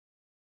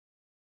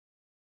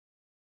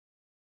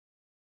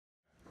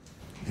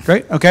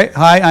Great. Okay.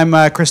 Hi,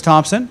 I'm Chris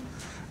Thompson.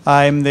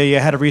 I'm the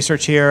head of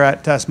research here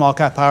at Small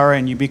Cap Power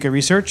and Ubica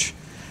Research.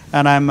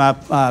 And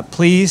I'm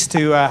pleased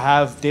to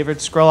have David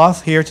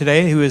Skriloff here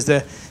today, who is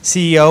the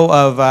CEO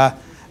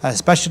of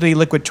Specialty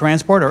Liquid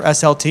Transport, or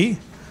SLT,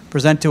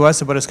 present to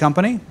us about his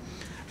company.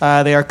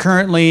 They are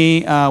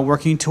currently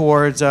working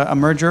towards a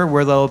merger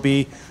where they'll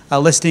be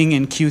listing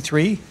in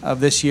Q3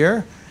 of this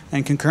year,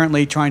 and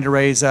concurrently trying to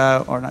raise,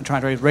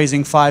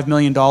 raising $5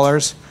 million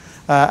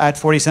at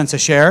 40 cents a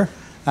share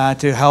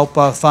to help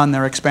fund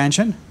their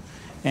expansion.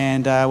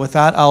 And with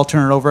that, I'll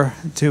turn it over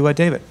to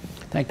David.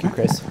 Thank you,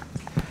 Chris.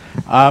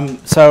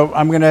 So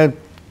I'm going to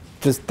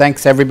just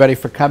thanks everybody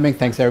for coming.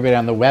 Thanks everybody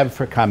on the web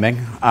for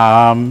coming.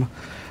 I'm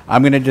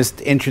going to just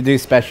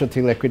introduce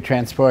Specialty Liquid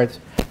Transport,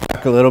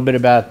 talk a little bit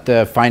about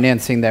the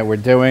financing that we're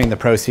doing, the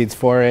proceeds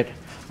for it,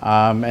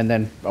 and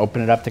then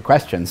open it up to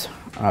questions.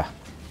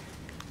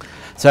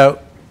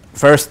 So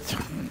first,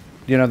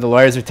 you know, the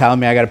lawyers are telling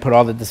me I got to put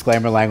all the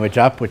disclaimer language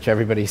up, which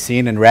everybody's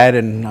seen and read,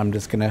 and I'm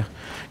just going to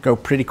go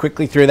pretty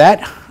quickly through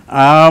that.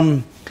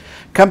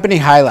 Company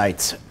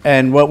highlights,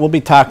 and what we'll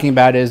be talking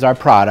about is our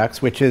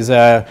products, which is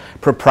a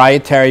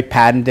proprietary,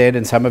 patented,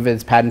 and some of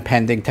it's patent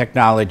pending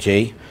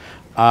technology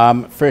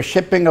for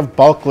shipping of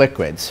bulk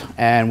liquids.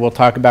 And we'll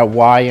talk about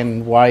why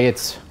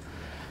it's,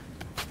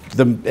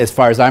 as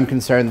far as I'm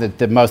concerned,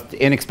 the most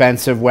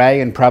inexpensive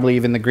way and probably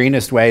even the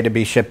greenest way to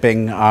be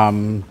shipping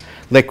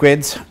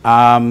liquids.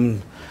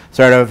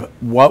 Sort of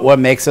what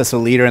makes us a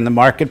leader in the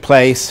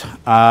marketplace,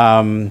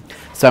 some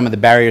of the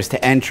barriers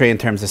to entry in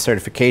terms of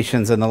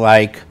certifications and the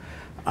like.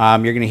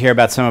 You're going to hear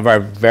about some of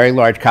our very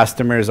large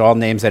customers, all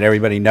names that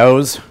everybody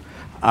knows,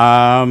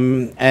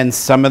 and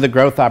some of the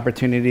growth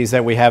opportunities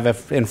that we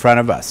have in front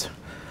of us.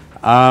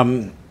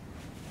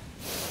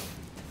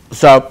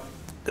 So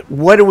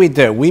what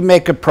do? We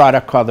make a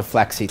product called the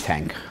Flexi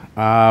Tank.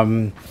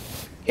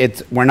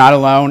 We're not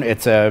alone.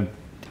 It's a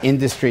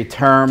industry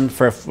term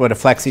for what a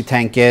Flexi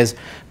Tank is,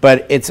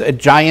 but it's a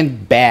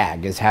giant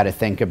bag is how to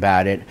think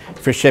about it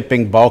for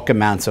shipping bulk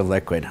amounts of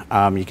liquid.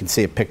 You can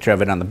see a picture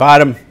of it on the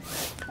bottom.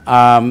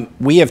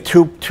 We have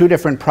two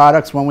different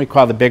products, one we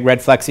call the Big Red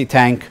Flexi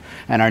Tank,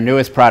 and our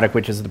newest product,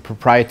 which is the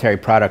proprietary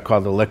product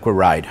called the Liquid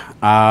Ride.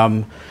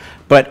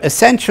 But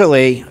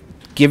essentially,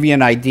 give you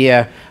an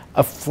idea,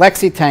 a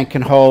Flexi Tank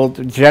can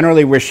hold,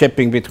 generally we're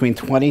shipping between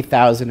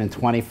 20,000 and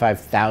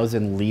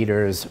 25,000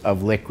 liters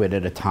of liquid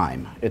at a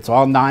time. It's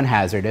all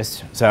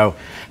non-hazardous, so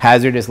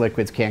hazardous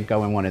liquids can't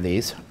go in one of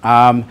these.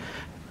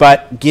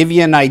 But give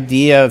you an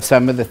idea of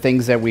some of the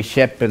things that we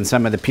ship and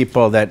some of the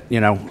people that,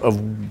 you know, of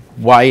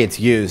why it's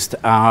used.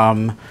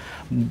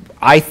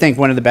 I think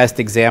one of the best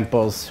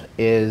examples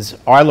is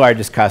our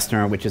largest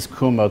customer, which is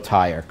Kumho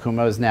Tire.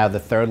 Kumho is now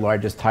the third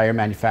largest tire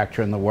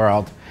manufacturer in the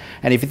world.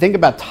 And if you think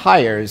about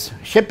tires,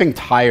 shipping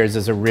tires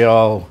is a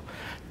real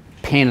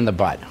pain in the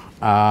butt.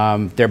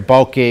 They're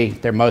bulky,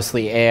 they're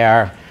mostly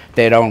air,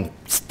 they don't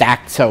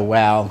stack so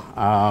well.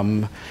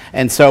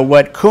 And so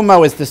what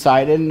Kumho has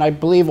decided, and I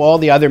believe all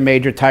the other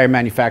major tire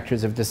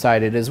manufacturers have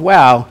decided as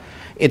well,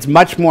 it's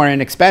much more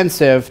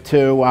inexpensive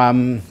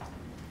to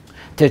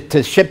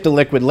ship the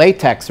liquid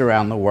latex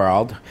around the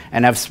world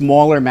and have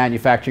smaller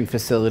manufacturing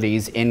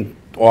facilities in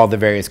all the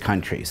various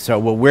countries. So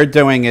what we're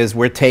doing is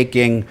we're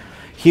taking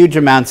huge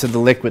amounts of the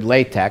liquid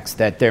latex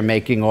that they're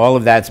making, all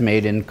of that's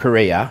made in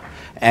Korea,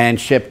 and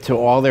shipped to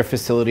all their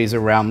facilities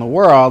around the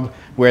world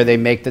where they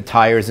make the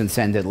tires and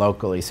send it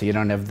locally. So you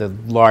don't have the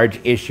large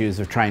issues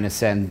of trying to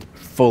send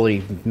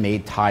fully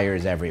made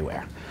tires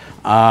everywhere.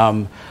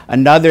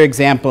 Another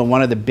example,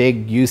 one of the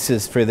big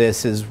uses for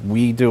this is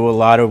we do a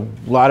lot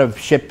of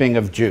shipping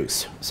of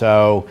juice.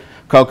 So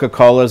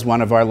Coca-Cola is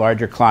one of our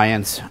larger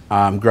clients,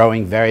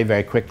 growing very,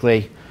 very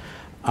quickly.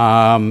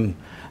 So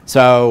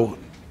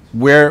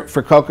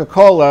for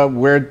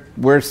Coca-Cola,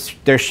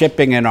 they're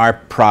shipping in our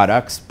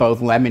products,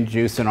 both lemon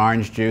juice and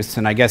orange juice,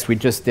 and I guess we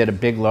just did a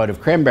big load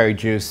of cranberry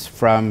juice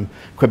from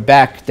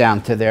Quebec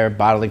down to their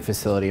bottling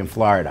facility in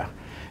Florida.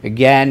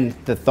 Again,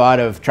 the thought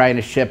of trying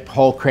to ship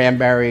whole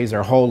cranberries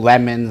or whole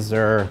lemons,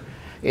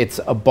 it's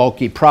a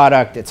bulky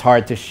product, it's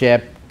hard to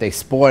ship, they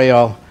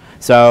spoil.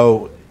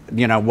 So,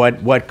 you know,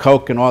 what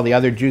Coke and all the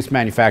other juice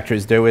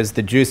manufacturers do is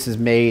the juice is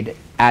made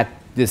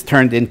is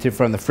turned into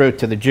from the fruit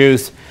to the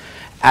juice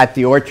at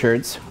the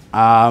orchards,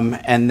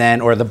 and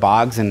then, or the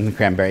bogs in the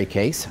cranberry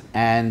case,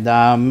 and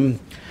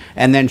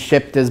then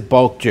shipped as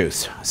bulk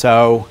juice.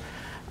 So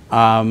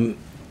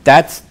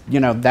that's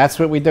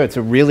what we do. It's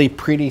a really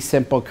pretty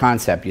simple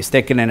concept. You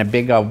stick it in a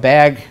big old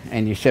bag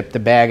and you ship the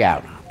bag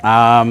out.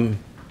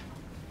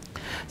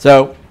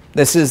 So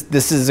this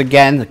is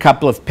again a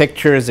couple of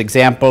pictures,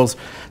 examples.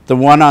 The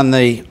one on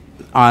the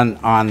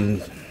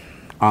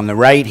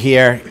right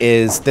here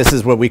this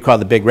is what we call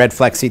the Big Red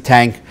Flexi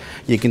Tank.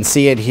 You can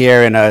see it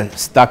here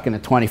stuck in a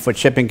 20-foot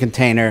shipping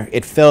container.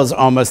 It fills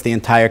almost the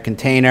entire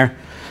container.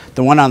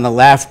 The one on the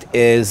left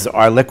is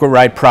our Liquid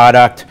Ride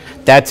product.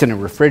 That's in a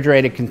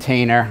refrigerated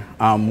container.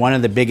 One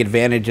of the big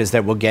advantages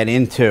that we'll get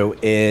into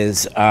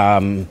is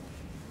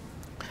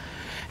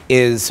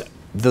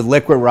the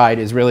liquid ride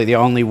is really the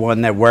only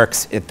one that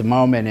works at the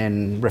moment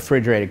in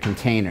refrigerated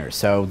containers.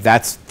 So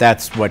that's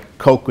what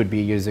Coke would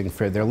be using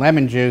for their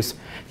lemon juice.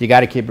 You got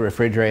to keep it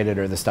refrigerated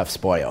or the stuff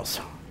spoils.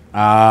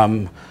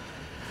 But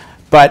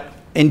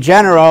in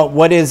general,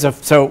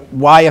 so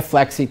why a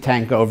flexi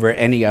tank over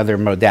any other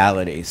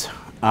modalities?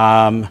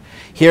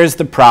 Here's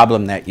the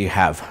problem that you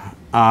have.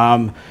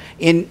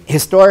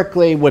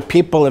 Historically, what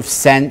people have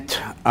sent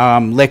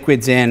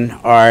liquids in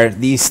are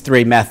these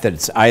three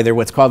methods. Either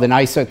what's called an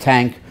ISO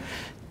tank.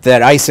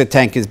 That ISO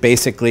tank is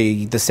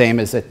basically the same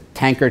as a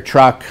tanker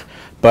truck,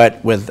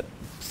 but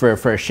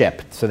for a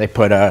ship. So they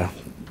put a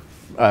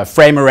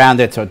frame around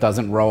it so it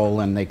doesn't roll,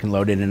 and they can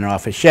load it in and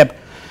off a ship.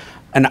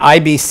 An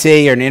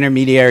IBC, or an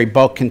intermediary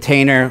bulk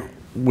container,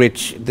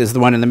 which is the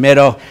one in the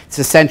middle. It's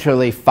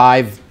essentially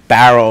 5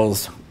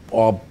 barrels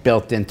all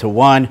built into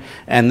one.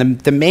 And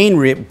the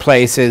main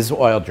place is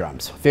oil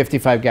drums.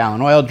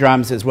 55-gallon oil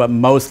drums is what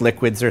most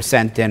liquids are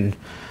sent in,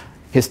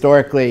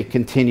 historically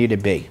continue to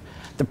be.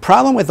 The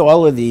problem with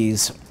all of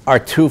these are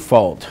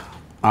twofold,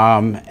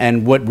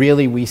 and what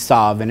really we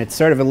solve, and it's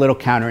sort of a little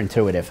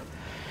counterintuitive.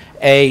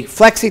 A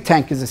flexi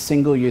tank is a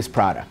single-use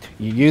product.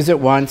 You use it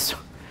once,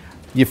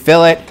 you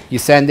fill it, you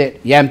send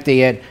it, you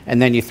empty it, and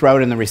then you throw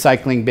it in the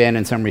recycling bin,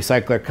 and some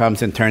recycler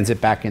comes and turns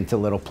it back into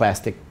little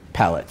plastic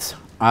pellets.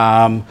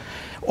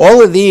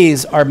 All of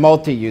these are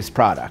multi-use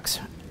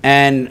products,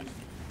 and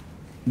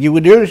you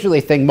would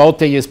usually think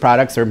multi-use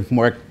products are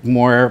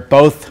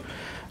both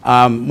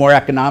more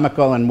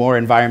economical and more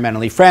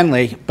environmentally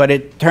friendly, but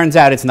it turns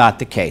out it's not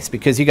the case,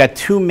 because you got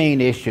two main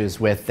issues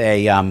with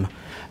a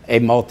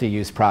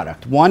multi-use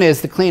product. One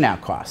is the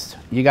clean-out costs.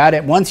 You got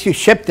it, once you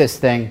ship this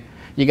thing,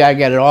 you got to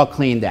get it all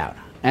cleaned out,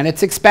 and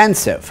it's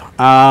expensive.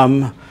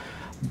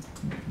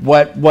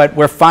 What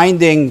we're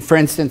finding, for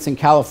instance, in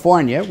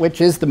California, which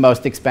is the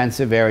most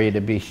expensive area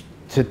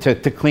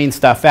to clean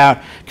stuff out,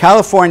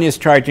 California is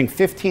charging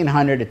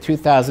 $1,500 to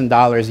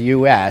 $2,000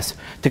 US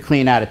to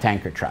clean out a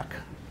tanker truck.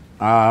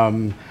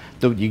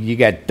 You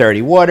get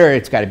dirty water,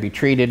 it's got to be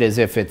treated as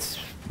if it's,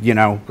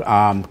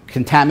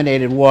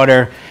 contaminated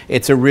water.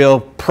 It's a real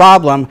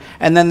problem.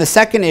 And then the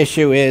second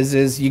issue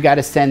is you got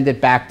to send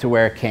it back to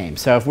where it came.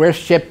 So if we're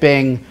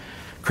shipping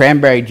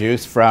cranberry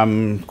juice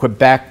from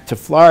Quebec to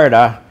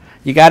Florida,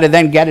 you got to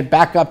then get it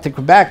back up to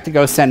Quebec to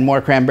go send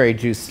more cranberry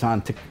juice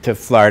on to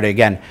Florida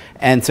again.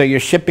 And so you're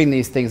shipping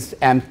these things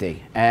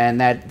empty, and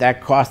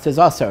that cost is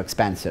also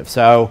expensive.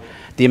 So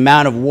the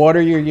amount of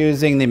water you're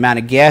using, the amount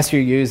of gas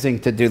you're using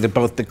to do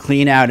both the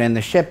clean out and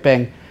the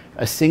shipping,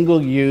 a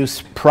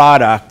single-use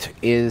product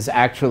is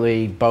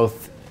actually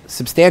both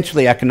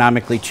substantially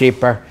economically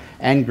cheaper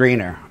and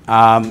greener.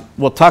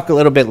 We'll talk a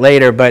little bit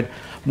later, but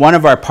one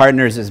of our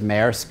partners is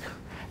Maersk.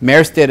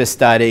 Maersk did a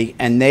study,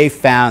 and they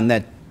found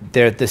that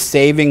the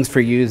savings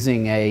for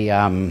using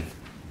a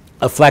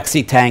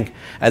flexi tank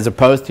as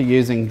opposed to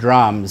using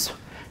drums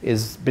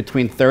is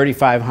between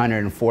 $3,500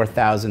 and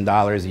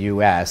 $4,000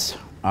 US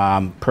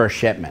per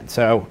shipment.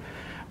 So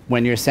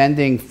when you're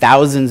sending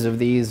thousands of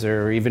these,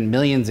 or even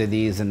millions of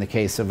these in the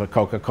case of a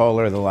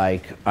Coca-Cola or the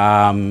like,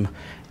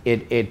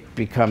 it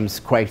becomes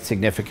quite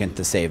significant,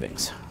 the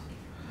savings.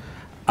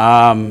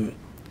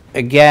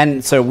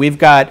 Again, so we've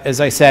got,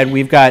 as I said,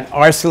 we've got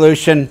our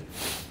solution.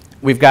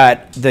 We've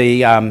got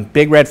the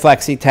Big Red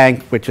Flexi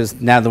tank, which is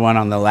now the one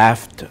on the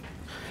left,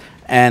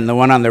 and the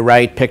one on the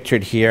right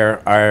pictured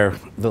here are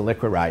the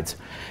liquid rides.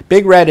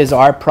 Big Red is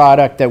our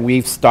product that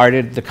we've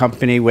started the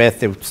company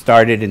with. It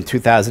started in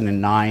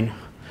 2009.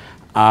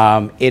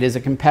 It is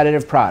a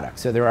competitive product,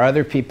 so there are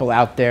other people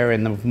out there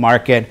in the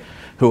market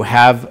who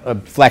have a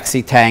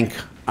flexi tank.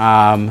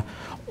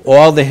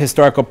 All the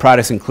historical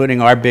products, including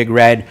our Big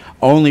Red,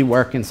 only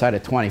work inside a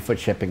 20-foot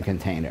shipping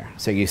container.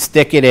 So you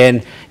stick it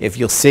in. If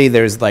you'll see,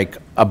 there's like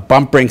a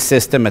bumpering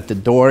system at the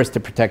doors to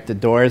protect the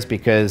doors,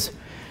 because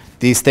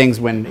these things,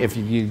 if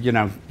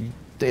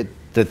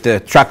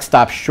the truck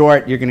stops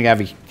short, you're going to have,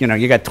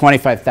 you got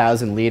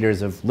 25,000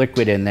 liters of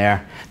liquid in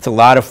there. It's a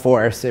lot of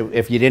force.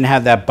 If you didn't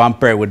have that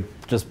bumper, it would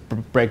just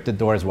break the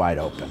doors wide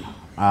open.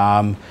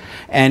 And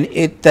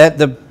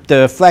the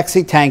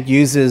flexi tank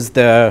uses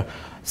the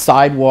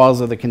side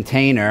walls of the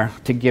container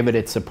to give it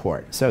its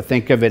support. So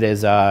think of it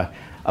as a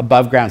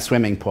above ground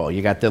swimming pool.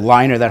 You got the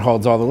liner that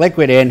holds all the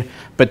liquid in,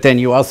 but then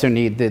you also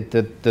need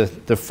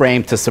the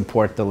frame to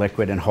support the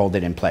liquid and hold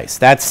it in place.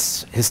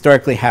 That's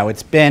historically how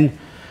it's been.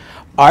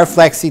 Our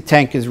flexi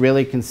tank is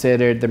really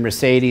considered the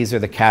Mercedes or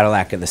the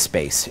Cadillac of the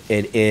space.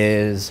 It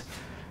is,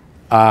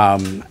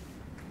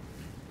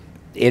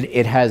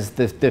 it has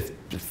the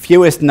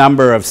fewest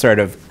number of sort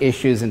of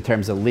issues in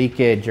terms of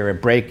leakage or a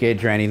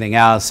breakage or anything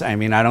else. I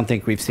mean, I don't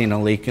think we've seen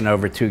a leak in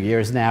over 2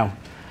 years now.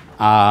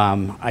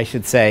 I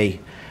should say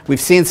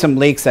we've seen some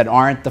leaks that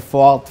aren't the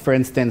fault. For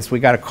instance, we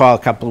got a call a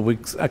couple of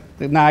weeks,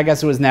 no, I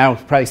guess it was now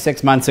probably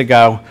 6 months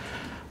ago.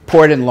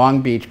 Port in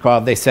Long Beach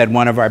called. They said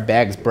one of our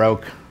bags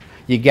broke.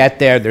 You get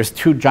there, there's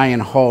 2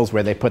 giant holes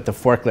where they put the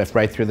forklift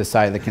right through the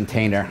side of the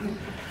container.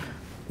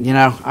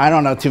 I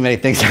don't know too many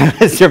things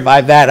that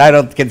survive that. I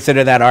don't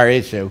consider that our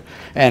issue.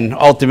 And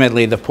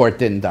ultimately, the port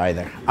didn't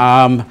either.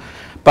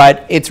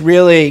 But it's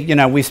really, you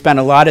know, we spent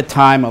a lot of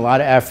time, a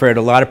lot of effort,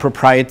 a lot of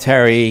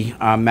proprietary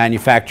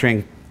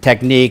manufacturing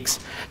techniques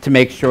to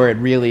make sure it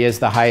really is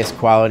the highest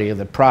quality of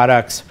the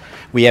products.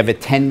 We have a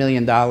 $10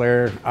 million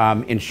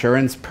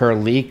insurance per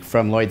leak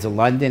from Lloyd's of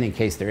London in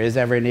case there is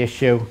ever an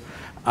issue.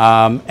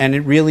 And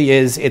it really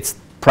is, it's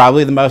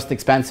probably the most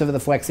expensive of the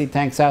flexi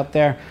tanks out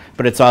there,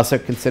 but it's also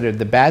considered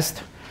the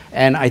best.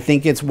 And I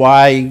think it's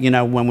why, you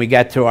know, when we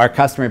get to our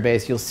customer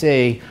base, you'll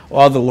see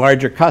all the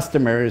larger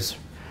customers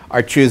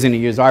are choosing to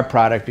use our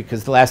product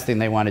because the last thing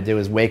they want to do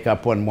is wake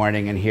up one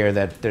morning and hear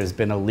that there's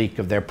been a leak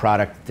of their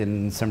product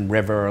in some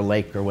river or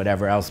lake or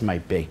whatever else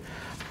might be.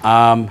 Could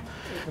I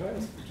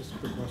ask just a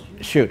quick question?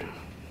 Shoot.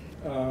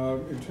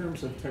 In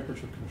terms of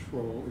temperature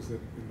control, is it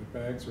in the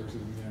bags or is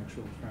it in the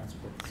actual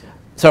transport itself?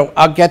 So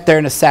I'll get there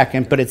in a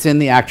second, but it's in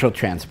the actual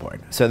transport.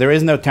 So there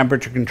is no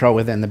temperature control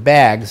within the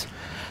bags.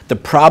 The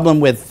problem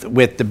with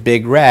the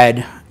Big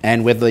Red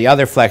and with the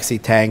other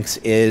flexi tanks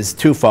is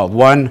twofold.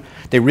 One,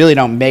 they really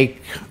don't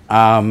make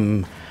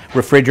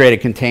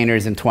refrigerated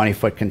containers in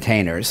 20-foot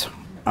containers.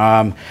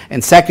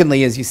 And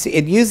secondly, as you see,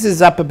 it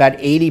uses up about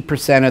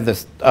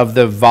 80% of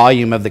the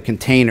volume of the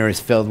container is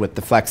filled with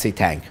the flexi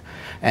tank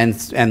and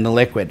the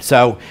liquid.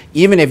 So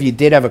even if you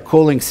did have a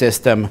cooling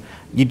system,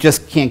 you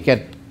just can't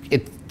get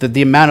it.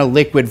 The amount of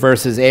liquid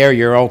versus air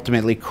you're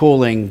ultimately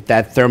cooling,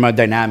 that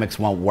thermodynamics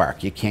won't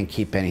work. You can't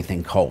keep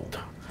anything cold.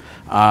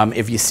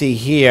 If you see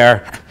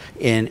here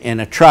in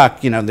a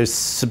truck, you know, there's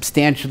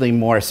substantially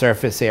more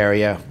surface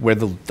area where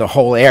the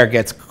whole air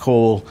gets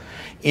cool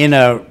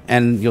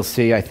and you'll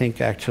see, I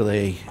think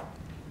actually,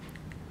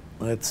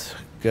 let's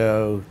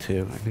go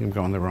to, I think I'm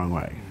going the wrong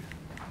way.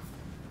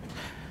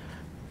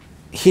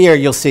 Here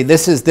you'll see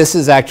this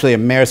is actually a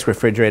Maersk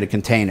refrigerated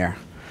container.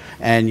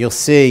 And you'll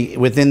see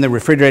within the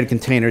refrigerated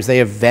containers, they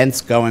have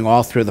vents going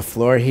all through the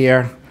floor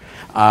here.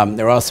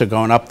 They're also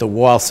going up the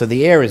wall. So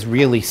the air is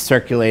really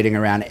circulating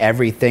around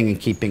everything and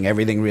keeping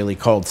everything really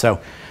cold. So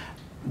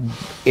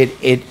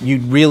you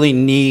really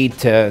need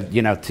to,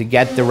 you know, to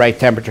get the right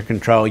temperature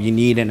control, you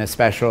need in a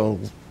special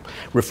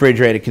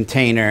refrigerated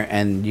container,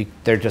 and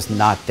they're just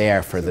not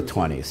there for the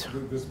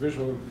 20s. This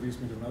visual leads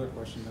me to another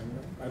question.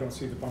 I don't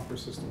see the bumper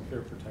system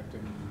here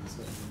protecting these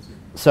things.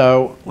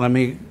 So let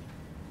me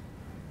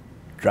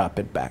drop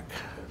it back.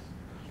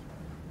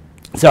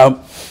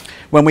 So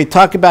when we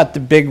talk about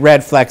the Big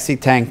Red flexi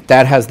tank,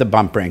 that has the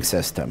bumpering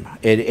system.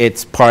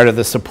 It's part of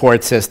the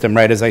support system,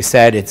 right? As I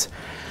said,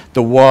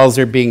 the walls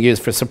are being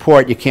used for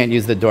support. You can't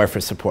use the door for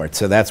support.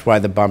 So that's why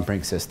the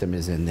bumpering system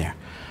is in there.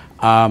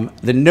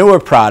 The newer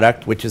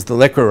product, which is the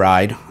Liquor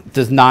Ride,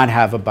 does not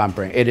have a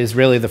bumpering. It is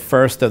really the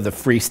first of the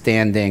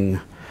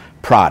freestanding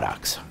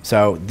products.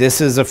 So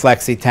this is a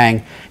flexi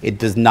tank. It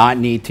does not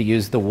need to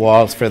use the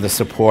walls for the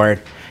support.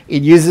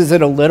 It uses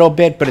it a little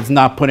bit, but it's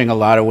not putting a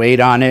lot of weight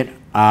on it.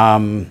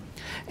 And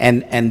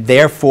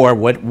therefore,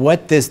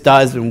 what this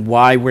does and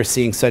why we're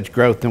seeing such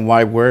growth and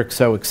why we're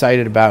so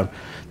excited about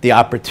the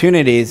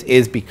opportunities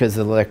is because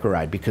of the Liquor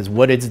Ride. Because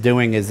what it's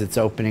doing is it's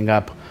opening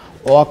up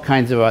all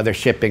kinds of other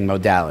shipping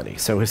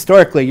modalities. So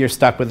historically, you're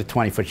stuck with a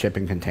 20-foot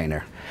shipping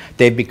container.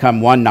 They've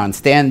become one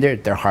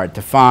non-standard. They're hard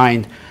to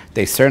find.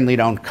 They certainly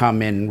don't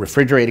come in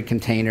refrigerated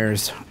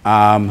containers.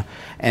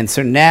 And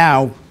so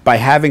now, by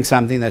having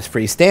something that's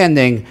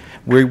freestanding,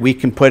 we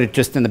can put it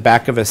just in the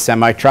back of a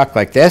semi-truck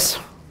like this.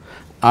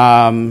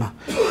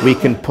 We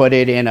can put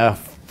it in a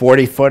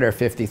 40-foot or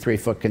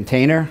 53-foot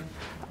container.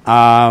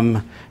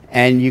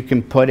 And you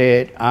can put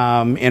it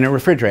in a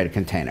refrigerated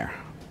container.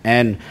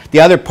 And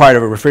the other part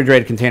of a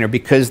refrigerated container,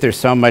 because there's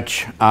so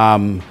much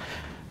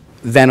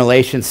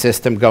ventilation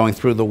system going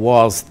through the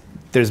walls,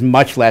 there's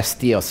much less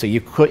steel. So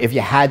you could, if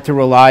you had to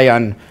rely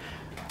on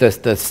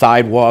the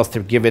side walls to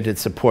give it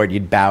its support,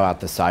 you'd bow out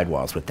the side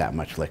walls with that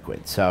much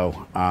liquid.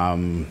 So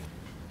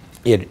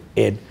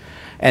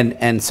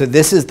and so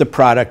this is the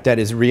product that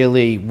is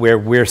really where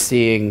we're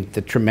seeing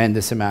the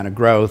tremendous amount of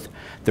growth,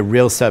 the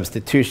real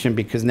substitution,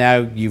 because now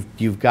you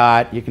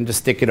can just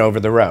stick it over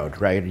the road,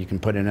 right? You can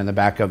put it in the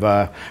back of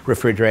a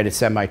refrigerated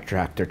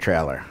semi-tractor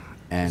trailer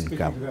and Speaking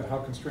go. to that, how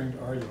constrained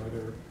are you? Are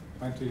there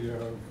plenty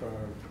of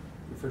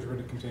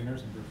refrigerated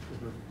containers and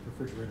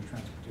refrigerated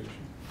transportation?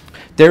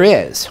 There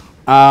is.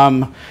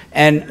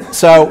 And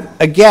so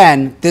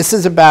again,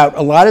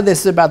 a lot of this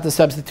is about the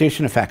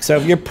substitution effect. So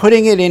if you're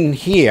putting it in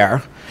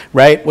here,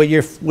 right, what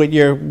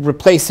you're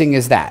replacing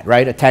is that,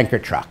 right, a tanker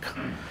truck.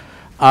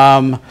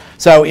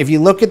 So if you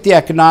look at the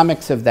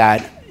economics of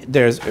that,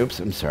 oops,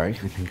 I'm sorry,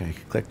 I think I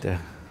clicked the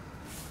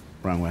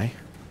wrong way.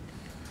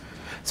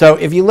 So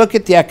if you look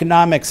at the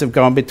economics of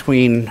going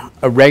between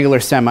a regular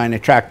semi and a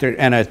tractor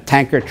and a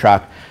tanker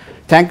truck,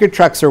 tanker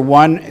trucks are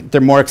they're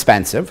more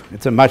expensive.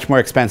 It's a much more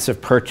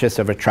expensive purchase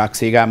of a truck,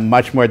 so you got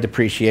much more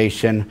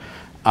depreciation.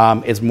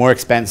 It's more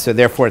expensive, so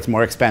therefore it's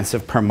more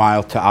expensive per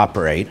mile to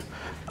operate.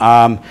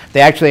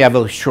 They actually have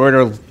a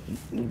shorter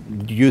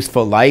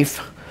useful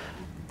life.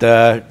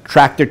 The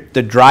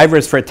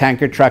drivers for a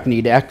tanker truck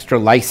need extra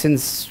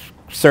license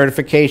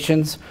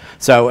certifications.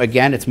 So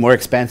again, it's more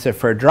expensive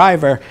for a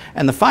driver.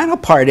 And the final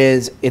part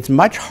is it's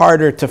much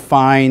harder to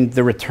find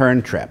the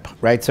return trip,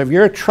 right? So if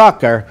you're a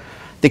trucker,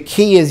 the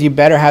key is you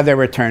better have that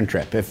return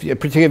trip,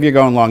 particularly if you're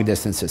going long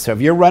distances. So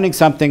if you're running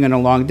something in a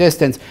long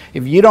distance,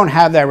 if you don't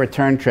have that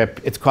return trip,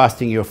 it's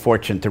costing you a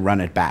fortune to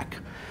run it back.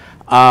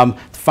 To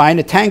find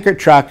a tanker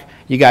truck,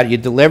 you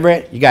deliver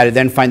it, you got to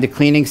then find the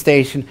cleaning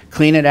station,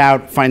 clean it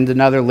out, find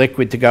another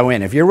liquid to go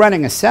in. If you're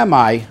running a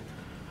semi,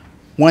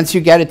 once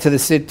you get it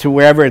to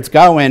wherever it's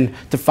going,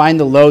 to find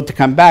the load to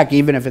come back,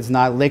 even if it's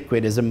not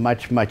liquid, is a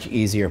much, much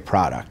easier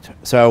product.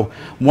 So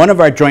one of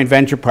our joint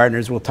venture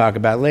partners we'll talk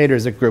about later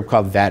is a group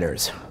called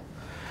Vetters.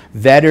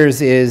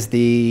 Vetters is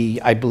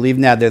I believe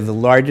now they're the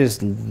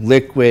largest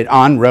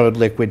on-road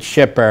liquid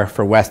shipper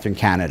for Western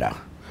Canada.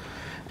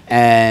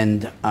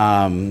 And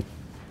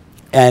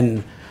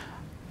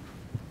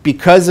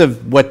because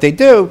of what they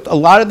do, a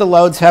lot of the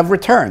loads have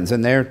returns,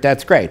 and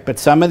that's great. But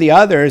some of the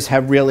others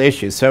have real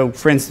issues. So,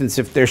 for instance,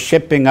 if they're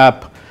shipping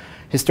up,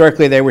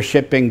 historically they were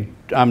shipping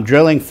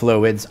drilling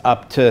fluids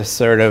up to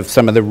sort of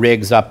some of the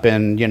rigs up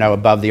in,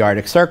 above the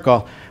Arctic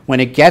Circle. When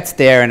it gets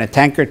there in a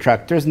tanker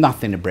truck, there's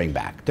nothing to bring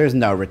back. There's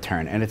no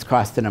return, and it's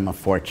costing them a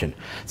fortune.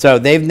 So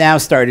they've now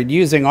started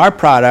using our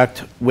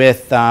product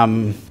with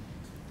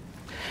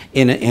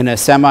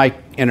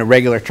in a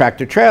regular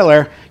tractor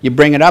trailer. You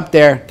bring it up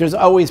there, there's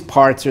always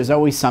parts, there's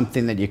always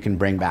something that you can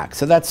bring back.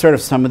 So that's sort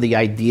of some of the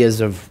ideas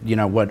of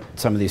what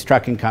some of these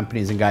trucking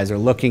companies and guys are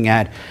looking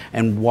at,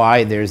 and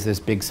why there's this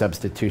big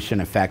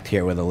substitution effect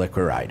here with a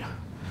liquid ride.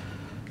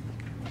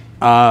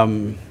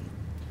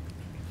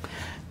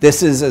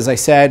 This is, as I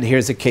said,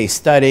 here's a case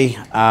study.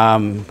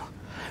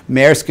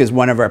 Maersk is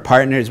one of our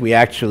partners. We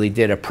actually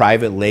did a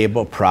private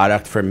label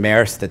product for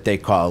Maersk that they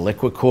call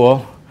Liquid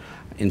Cool.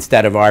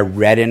 Instead of our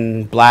red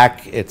and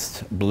black,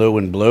 it's blue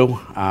and blue.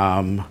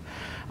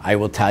 I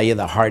will tell you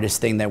the hardest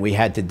thing that we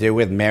had to do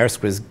with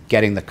Maersk was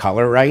getting the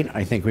color right.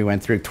 I think we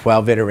went through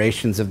 12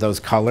 iterations of those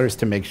colors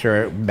to make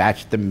sure it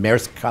matched the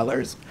Maersk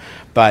colors.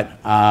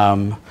 But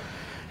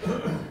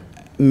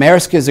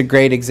Maersk is a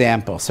great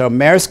example. So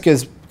Maersk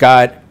has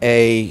got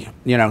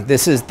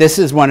this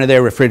is one of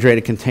their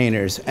refrigerated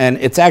containers, and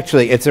it's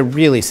a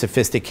really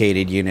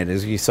sophisticated unit.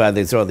 As you saw,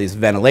 there's all these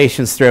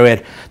ventilations through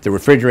it, the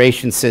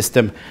refrigeration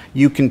system.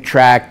 You can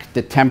track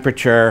the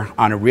temperature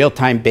on a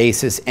real-time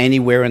basis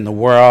anywhere in the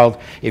world.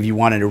 If you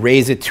wanted to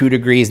raise it 2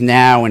 degrees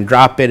now and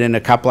drop it in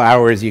a couple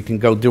hours, you can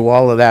go do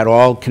all of that,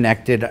 all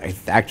connected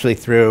actually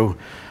through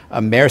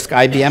a Maersk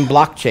IBM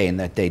blockchain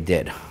that they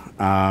did.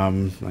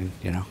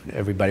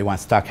 Everybody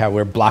wants to talk how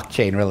we're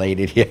blockchain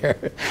related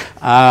here.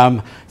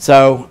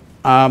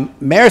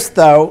 Maersk,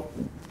 though,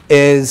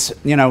 is,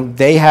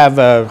 they have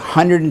a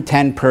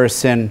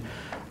 110-person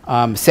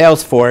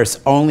sales force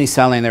only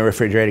selling their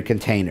refrigerated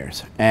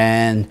containers.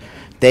 And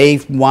they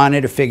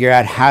wanted to figure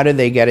out how do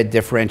they get a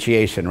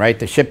differentiation, right?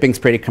 The shipping's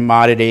pretty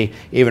commodity.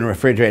 Even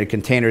refrigerated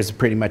containers are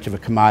pretty much of a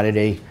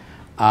commodity.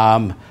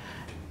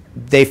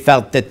 They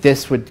felt that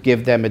this would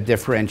give them a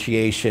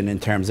differentiation in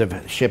terms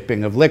of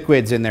shipping of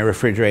liquids in their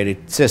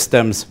refrigerated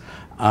systems.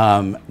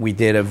 We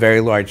did a very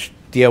large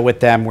deal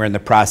with them. We're in the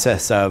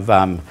process of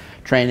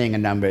training a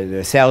number of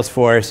the sales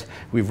force.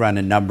 We've run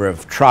a number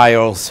of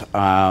trials.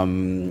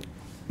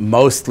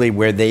 Mostly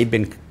where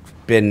they've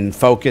been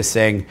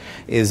focusing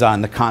is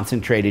on the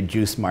concentrated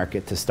juice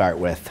market to start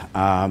with.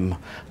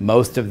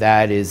 Most of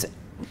that is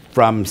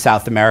from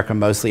South America,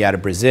 mostly out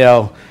of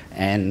Brazil,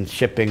 and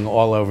shipping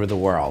all over the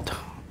world.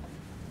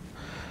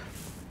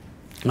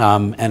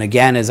 And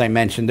again, as I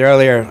mentioned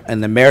earlier,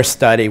 in the Maersk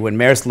study, when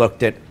Maersk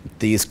looked at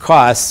these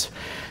costs,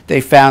 they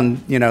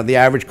found, the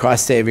average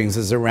cost savings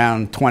is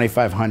around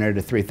 $2,500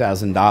 to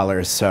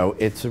 $3,000. So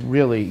it's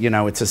really,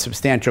 it's a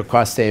substantial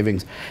cost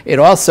savings. It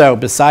also,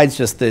 besides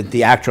just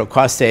the actual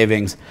cost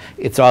savings,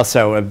 it's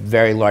also a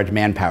very large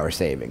manpower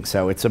savings.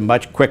 So it's a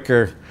much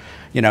quicker,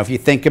 if you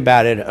think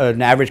about it,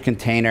 an average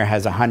container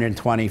has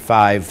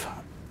 125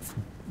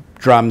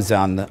 drums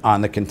on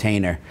the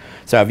container.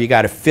 So if you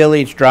got to fill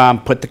each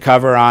drum, put the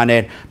cover on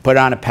it, put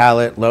on a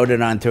pallet, load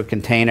it onto a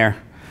container,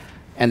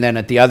 and then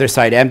at the other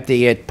side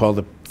empty it, pull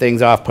the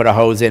things off, put a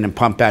hose in, and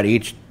pump out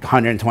each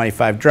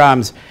 125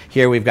 drums.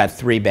 Here we've got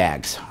 3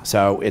 bags.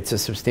 So it's a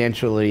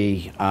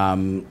substantially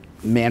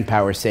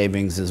manpower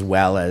savings as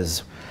well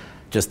as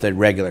just the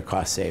regular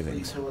cost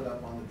savings. So you fill it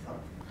up on the truck?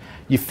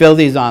 You fill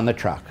these on the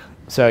truck.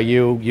 So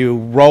you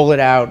roll it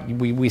out.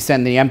 We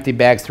send the empty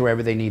bags to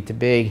wherever they need to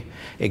be.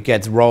 It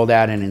gets rolled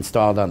out and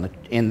installed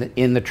in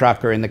the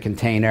truck or in the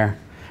container,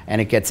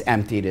 and it gets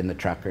emptied in the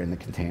truck or in the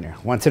container.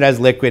 Once it has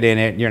liquid in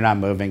it, you're not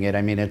moving it.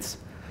 I mean, it's,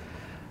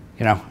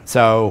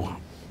 so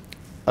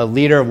a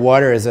liter of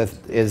water is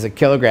a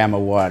kilogram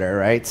of water,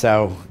 right?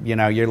 So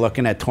you're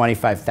looking at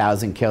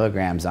 25,000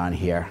 kilograms on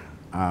here.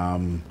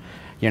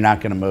 You're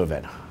not going to move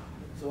it.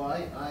 So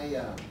I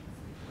own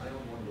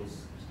one of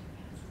those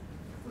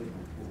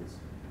inflatable pools,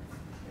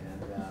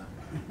 and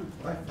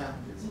what I found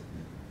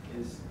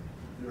is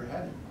they're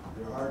heavy,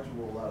 they're hard to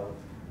roll out,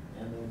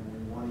 and then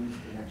when you want to use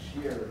it the next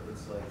year,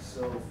 it's like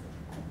so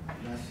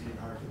messy and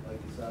hard to, like,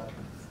 is that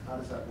how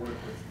does that work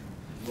with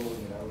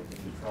rolling it out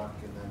in the truck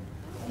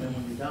and then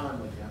when you're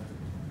done, like you have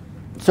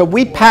to? So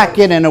we pack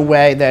it in a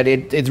way that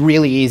it's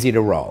really easy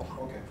to roll.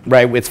 Okay.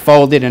 Right, it's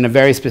folded in a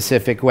very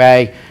specific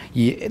way.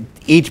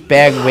 Each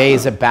bag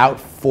weighs about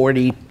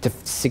 40 to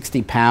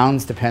 60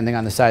 pounds, depending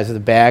on the size of the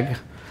bag.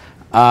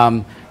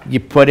 You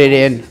put it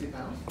in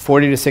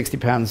 40 to 60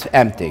 pounds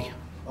empty.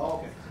 Oh,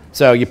 okay.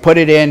 So you put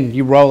it in,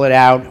 you roll it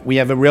out. We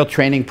have a real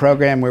training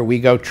program where we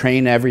go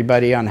train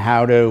everybody on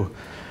how to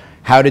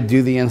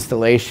do the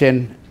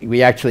installation.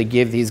 We actually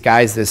give these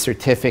guys this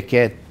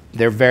certificate.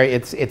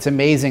 It's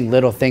amazing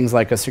little things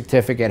like a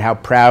certificate, how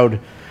proud,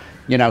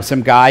 you know,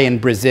 some guy in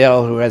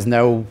Brazil who has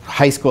no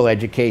high school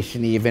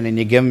education even, and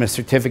you give him a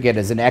certificate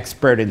as an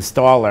expert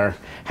installer,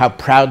 how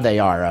proud they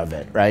are of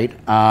it, right?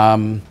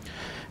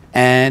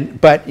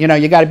 But, you know,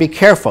 you got to be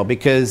careful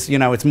because, you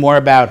know, it's more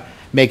about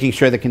making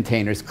sure the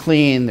container's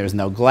clean, there's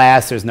no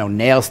glass, there's no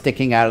nail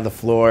sticking out of the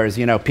floors.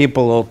 You know,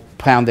 people will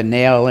pound a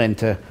nail in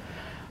to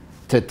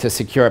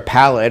secure a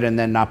pallet and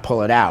then not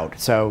pull it out.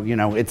 So, you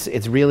know,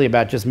 it's really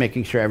about just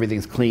making sure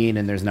everything's clean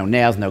and there's no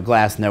nails, no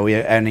glass, no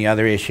any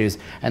other issues,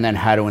 and then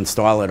how to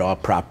install it all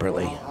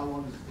properly. How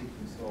long does it take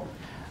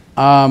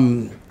to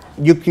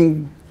install? You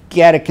can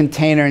get a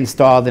container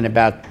installed in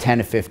about 10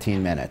 to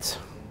 15 minutes.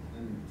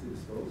 And to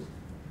dispose?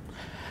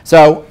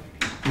 So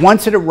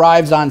once it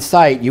arrives on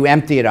site, you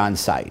empty it on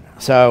site.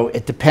 So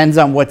it depends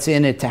on what's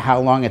in it to how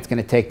long it's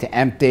going to take to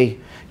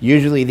empty.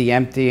 Usually the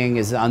emptying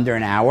is under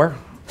an hour.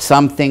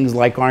 Some things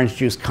like orange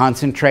juice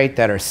concentrate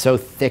that are so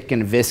thick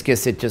and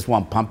viscous it just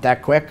won't pump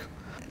that quick.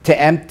 To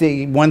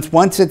empty,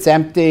 once it's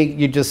empty,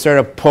 you just sort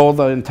of pull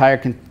the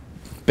entire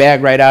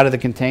bag right out of the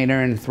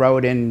container and throw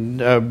it in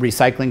a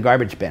recycling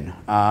garbage bin.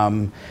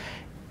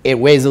 It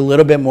weighs a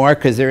little bit more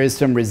because there is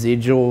some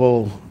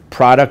residual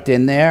product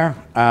in there.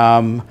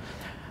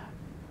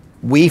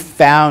 We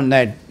found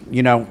that,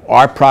 you know,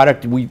 our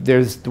product,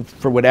 there's,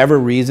 for whatever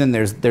reason,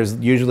 there's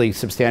usually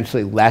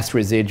substantially less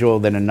residual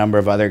than a number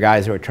of other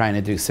guys who are trying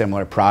to do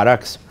similar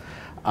products.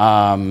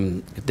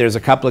 There's a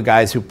couple of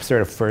guys who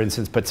sort of, for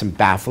instance, put some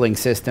baffling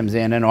systems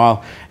in and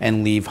all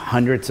and leave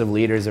hundreds of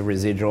liters of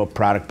residual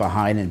product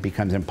behind and it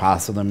becomes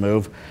impossible to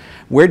move.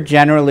 We're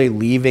generally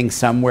leaving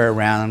somewhere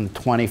around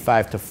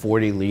 25 to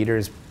 40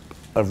 liters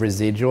of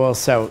residual,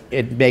 so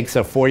it makes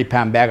a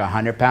 40-pound bag, a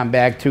 100-pound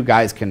bag. Two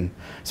guys can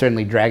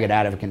certainly drag it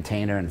out of a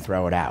container and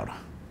throw it out.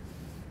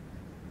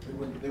 They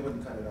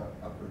wouldn't cut it up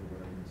or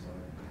whatever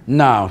inside?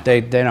 No,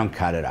 they don't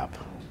cut it up.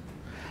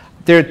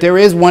 There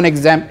is one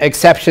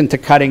exception to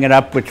cutting it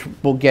up, which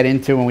we'll get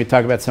into when we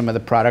talk about some of the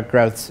product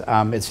growths.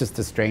 It's just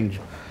a strange.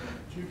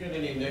 Do you get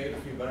any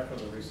negative feedback from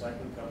the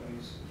recycling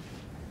companies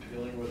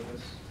dealing with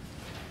this?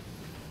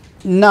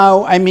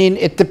 No, I mean,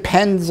 it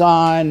depends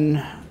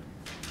on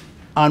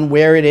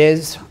where it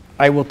is.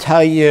 I will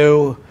tell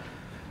you,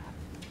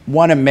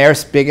 one of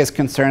Maersk's biggest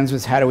concerns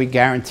was how do we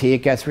guarantee it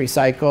gets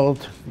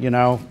recycled? You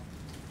know,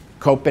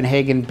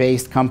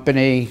 Copenhagen-based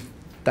company.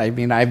 I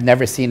mean, I've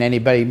never seen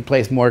anybody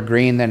place more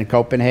green than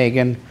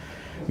Copenhagen.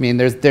 I mean,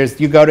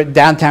 you go to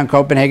downtown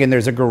Copenhagen,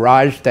 there's a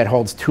garage that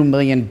holds 2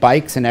 million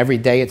bikes and every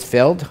day it's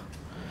filled.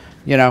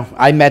 You know,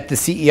 I met the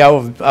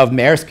CEO of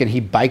Maersk and he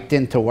biked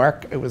into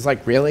work. It was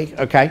like, really?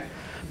 Okay.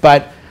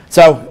 But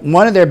so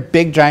one of their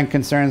big giant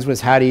concerns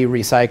was how do you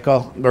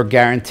recycle or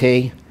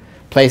guarantee?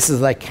 Places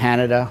like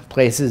Canada,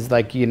 places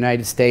like the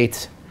United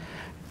States,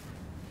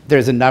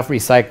 there's enough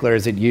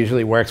recyclers, it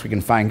usually works. We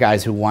can find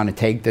guys who want to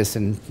take this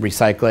and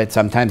recycle it.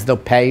 Sometimes they'll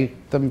pay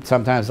them,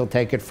 sometimes they'll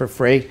take it for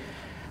free.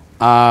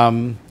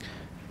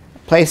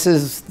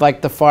 Places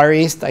like the Far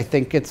East, I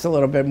think it's a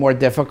little bit more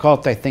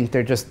difficult. I think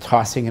they're just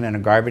tossing it in a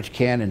garbage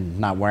can and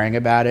not worrying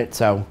about it.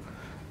 So,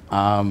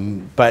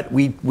 but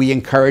we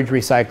encourage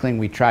recycling.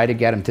 We try to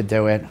get them to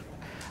do it.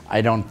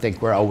 I don't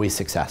think we're always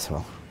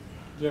successful.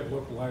 Do you have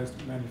localized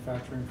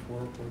manufacturing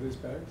for these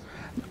bags?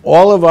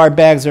 All of our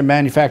bags are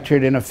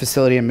manufactured in a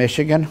facility in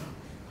Michigan.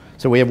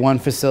 So we have one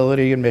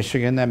facility in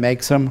Michigan that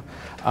makes them.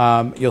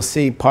 You'll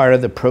see part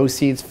of the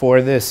proceeds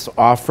for this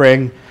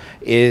offering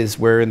is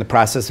we're in the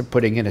process of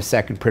putting in a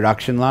second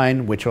production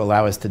line, which will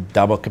allow us to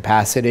double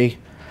capacity.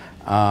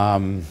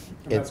 And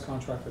that's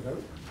contracted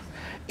out?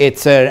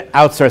 It's an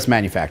outsourced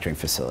manufacturing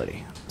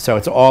facility. So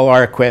it's all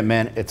our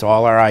equipment, it's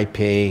all our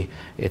IP,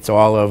 it's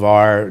all of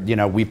our, you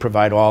know, we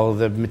provide all of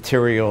the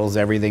materials,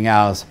 everything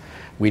else.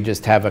 We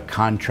just have a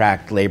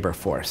contract labor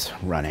force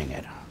running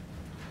it.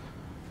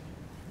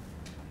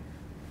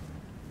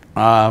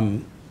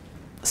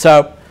 So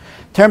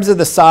in terms of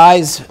the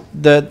size,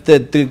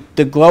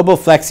 the global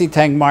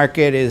flexi-tank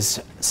market is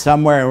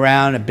somewhere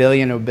around $1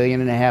 billion to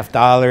 $1.5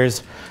 billion,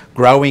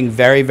 growing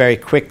very, very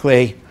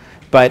quickly.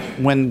 But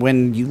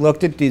when you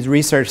looked at these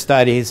research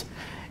studies,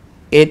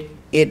 it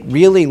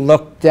really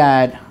looked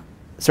at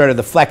sort of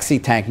the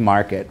flexi-tank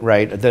market,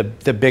 right? The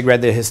big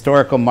red, the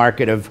historical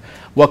market of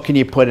what can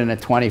you put in a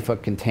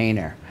 20-foot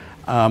container.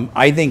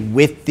 I think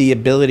with the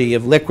ability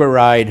of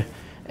LiquidRide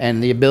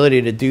and the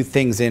ability to do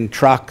things in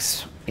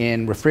trucks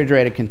in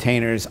refrigerated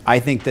containers, I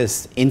think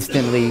this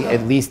instantly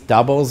at least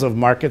doubles of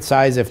market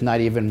size, if not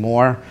even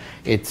more.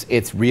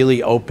 It's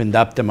really opened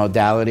up the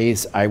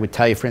modalities. I would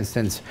tell you, for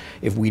instance,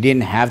 if we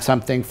didn't have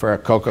something for a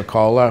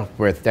Coca-Cola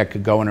that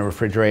could go in a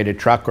refrigerated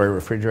truck or a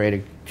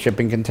refrigerated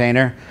shipping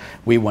container,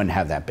 we wouldn't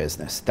have that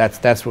business.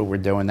 That's what we're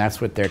doing. That's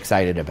what they're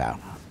excited about.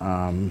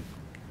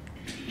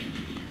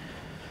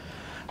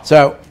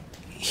 So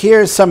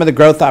here's some of the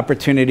growth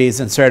opportunities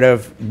and sort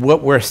of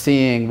what we're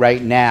seeing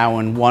right now,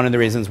 and one of the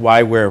reasons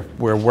why we're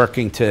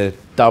working to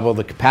double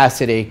the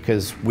capacity,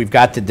 because we've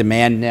got the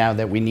demand now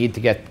that we need to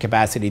get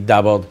capacity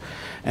doubled,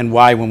 and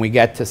why when we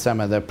get to some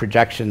of the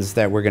projections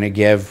that we're going to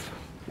give,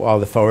 all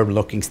the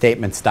forward-looking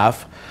statement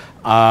stuff,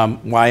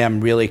 why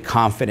I'm really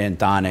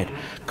confident on it.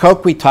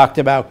 Coke, we talked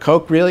about.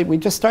 Coke, really, we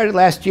just started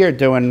last year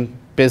doing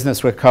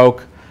business with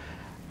Coke.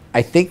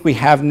 I think we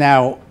have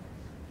now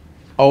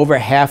over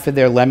half of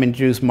their lemon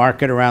juice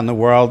market around the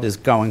world is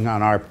going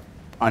on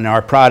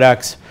our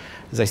products.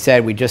 As I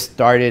said, we just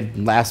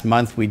started last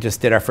month. We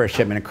just did our first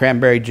shipment of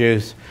cranberry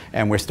juice,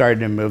 and we're starting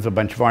to move a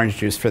bunch of orange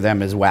juice for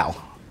them as well.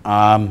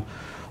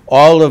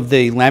 All of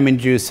the lemon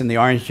juice and the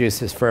orange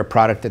juice is for a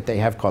product that they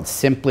have called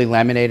Simply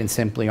Lemonade and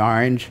Simply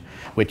Orange,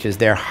 which is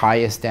their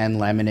highest end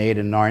lemonade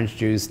and orange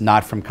juice,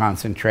 not from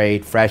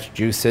concentrate, fresh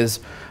juices.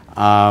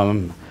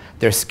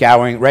 They're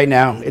scouring, right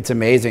now, it's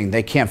amazing,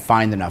 they can't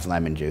find enough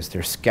lemon juice.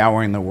 They're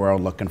scouring the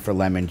world looking for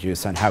lemon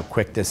juice on how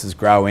quick this is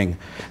growing.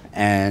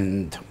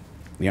 And,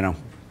 you know,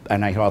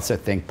 and I also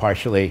think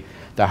partially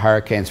the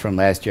hurricanes from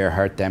last year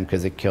hurt them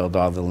because it killed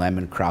all the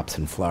lemon crops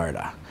in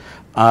Florida.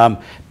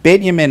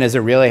 Bitumen is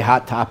a really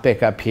hot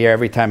topic up here.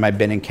 Every time I've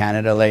been in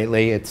Canada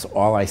lately, it's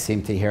all I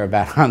seem to hear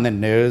about on the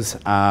news.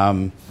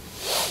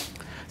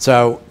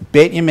 So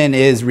bitumen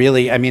is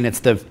really, I mean, it's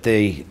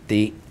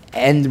the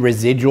end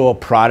residual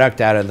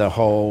product out of the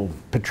whole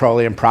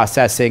petroleum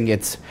processing.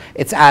 It's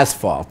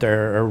asphalt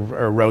or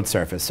road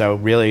surface. So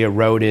really a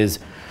road is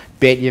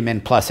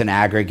bitumen plus an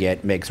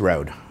aggregate makes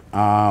road.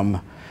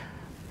 And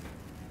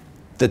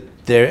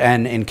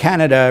in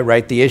Canada,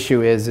 right, the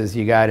issue is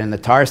you got in the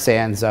tar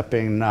sands up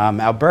in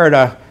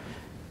Alberta,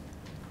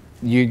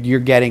 you're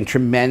getting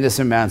tremendous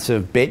amounts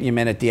of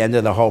bitumen at the end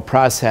of the whole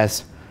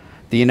process.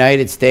 The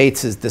United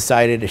States has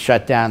decided to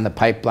shut down the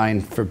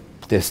pipeline for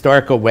the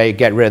historical way,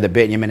 get rid of the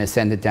bitumen and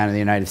send it down to the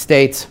United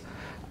States.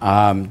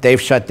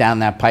 They've shut down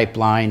that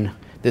pipeline.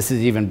 This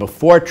is even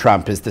before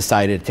Trump has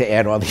decided to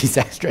add all these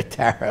extra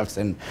tariffs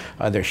and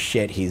other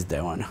shit he's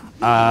doing.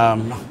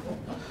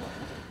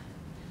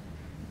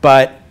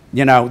 But,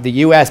 you know, the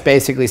U.S.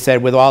 basically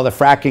said, with all the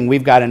fracking,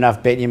 we've got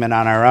enough bitumen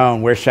on our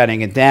own, we're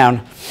shutting it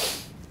down.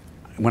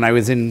 When I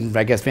was in,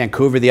 I guess,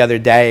 Vancouver the other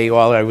day,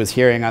 all I was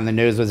hearing on the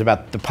news was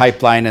about the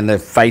pipeline and the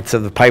fights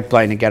of the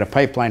pipeline to get a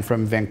pipeline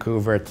from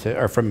Vancouver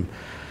to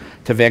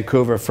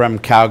Vancouver from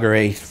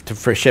Calgary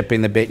for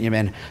shipping the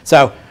bitumen.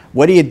 So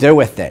what do you do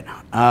with it?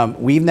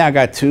 We've now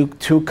got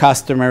two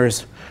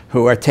customers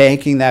who are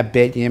taking that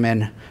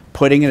bitumen,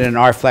 putting it in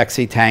our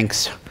flexi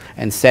tanks,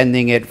 and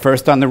sending it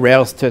first on the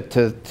rails to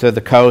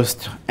the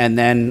coast and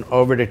then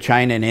over to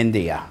China and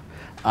India.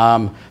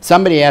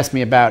 Somebody asked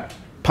me about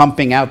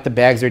pumping out the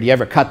bags, or do you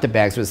ever cut the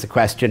bags, was the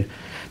question.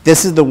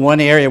 This is the one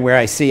area where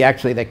I see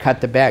actually they cut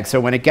the bags. So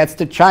when it gets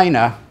to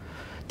China,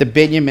 the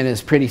bitumen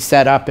is pretty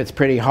set up, it's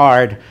pretty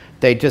hard.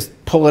 They just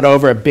pull it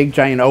over a big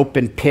giant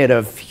open pit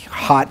of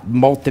hot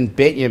molten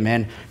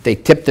bitumen. They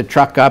tip the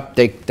truck up,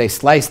 they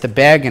slice the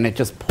bag, and it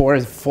just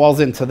falls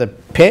into the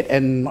pit,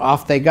 and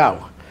off they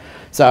go.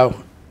 So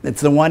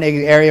it's the one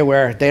area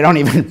where they don't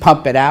even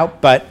pump it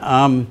out, but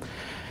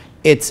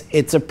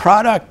it's a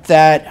product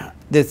that,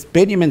 this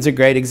bitumen's a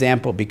great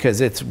example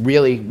because it's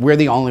really, we're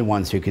the only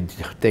ones who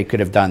they could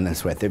have done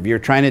this with. If you're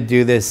trying to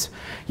do this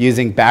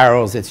using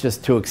barrels, it's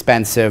just too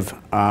expensive.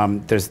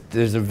 There's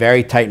a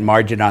very tight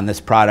margin on this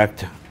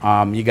product.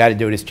 You got to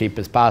do it as cheap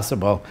as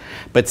possible.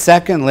 But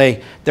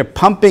secondly, they're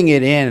pumping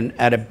it in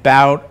at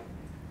about,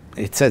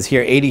 it says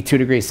here 82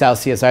 degrees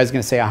Celsius. I was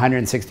going to say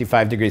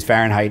 165 degrees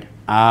Fahrenheit,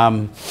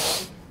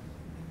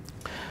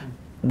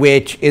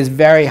 which is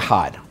very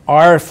hot.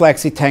 Our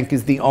flexi tank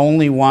is the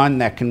only one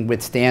that can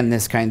withstand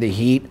this kind of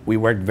heat. We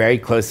worked very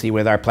closely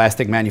with our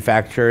plastic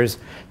manufacturers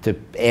to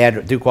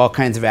do all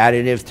kinds of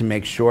additives to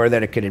make sure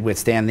that it could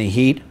withstand the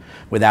heat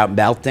without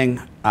melting.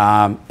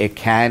 It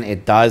can,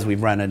 it does.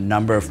 We've run a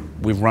number of,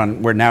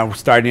 we're now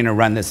starting to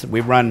run this.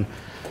 We've run,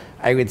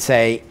 I would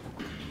say,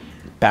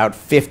 about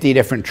 50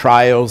 different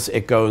trials.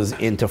 It goes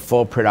into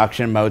full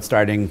production mode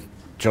starting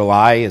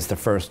July is the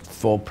first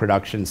full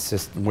production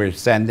system we're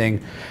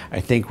sending.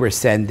 I think we're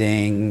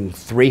sending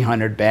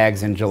 300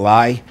 bags in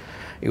July.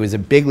 It was a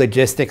big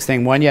logistics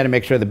thing. One, you had to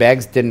make sure the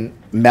bags didn't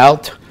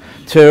melt.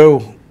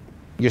 Two,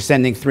 you're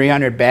sending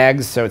 300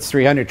 bags, so it's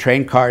 300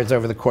 train cars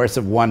over the course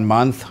of 1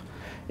 month.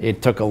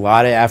 It took a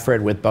lot of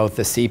effort with both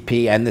the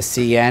CP and the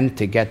CN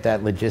to get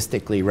that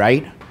logistically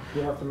right.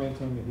 Do you have to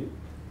maintain the heat?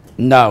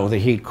 No, the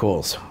heat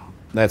cools.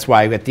 That's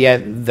why at the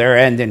end, their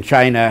end in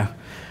China,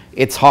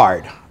 it's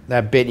hard.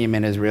 That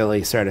bitumen is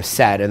really sort of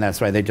set, and that's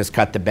why they just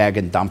cut the bag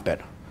and dump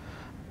it.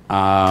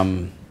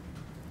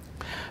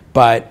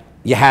 but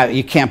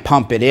you can't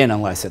pump it in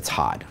unless it's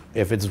hot.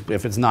 If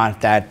it's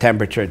not that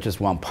temperature, it just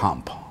won't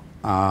pump.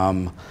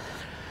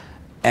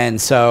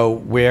 And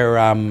so we're,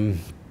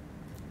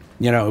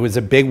 you know, it was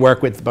a big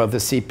work with both the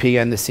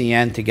CP and the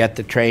CN to get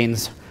the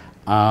trains.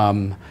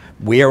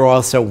 We are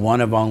also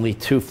one of only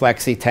 2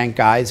 flexi tank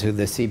guys who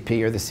the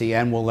CP or the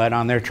CN will let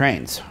on their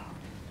trains.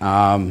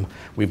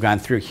 We've gone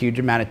through a huge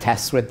amount of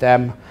tests with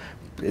them.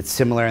 It's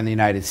similar in the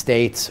United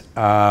States,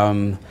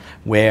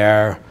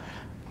 where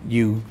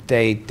you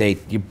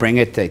bring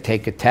it, they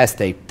take a test,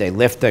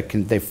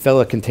 they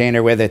fill a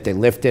container with it, they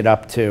lift it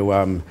up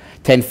to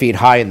 10 feet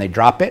high and they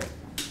drop it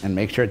and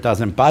make sure it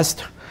doesn't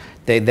bust.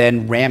 They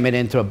then ram it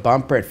into a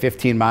bumper at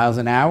 15 miles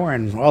an hour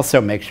and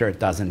also make sure it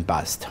doesn't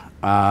bust.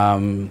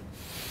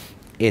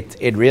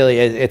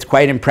 It's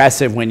quite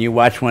impressive when you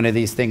watch one of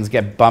these things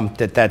get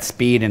bumped at that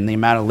speed and the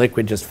amount of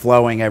liquid just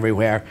flowing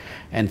everywhere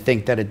and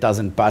think that it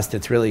doesn't bust.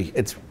 It's really,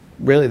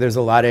 there's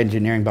a lot of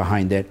engineering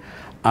behind it.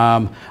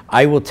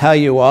 I will tell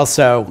you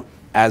also,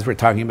 as we're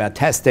talking about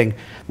testing,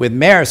 with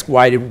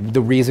Maersk,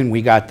 the reason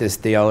we got this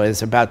deal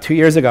is about 2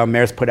 years ago,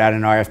 Maersk put out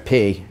an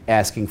RFP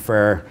asking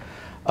for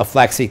a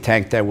flexi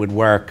tank that would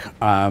work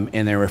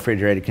in their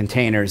refrigerated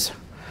containers.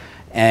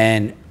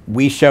 And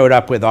we showed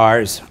up with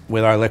ours,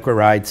 with our liquid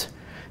rides.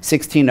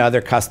 16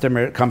 other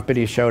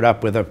companies showed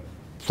up with a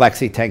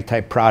flexi tank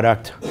type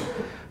product.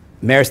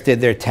 Maersk did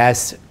their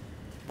tests.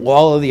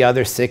 All of the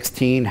other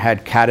 16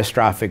 had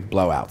catastrophic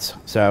blowouts.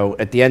 So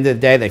at the end of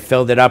the day, they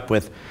filled it up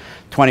with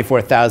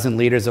 24,000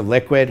 liters of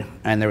liquid,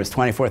 and there was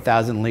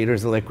 24,000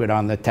 liters of liquid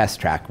on the test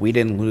track. We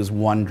didn't lose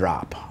 1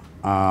 drop.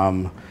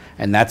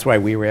 And that's why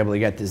we were able to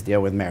get this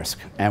deal with Maersk.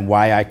 And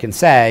why I can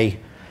say,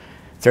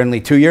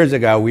 certainly 2 years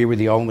ago, we were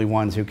the only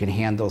ones who can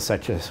handle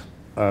such a,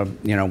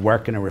 you know,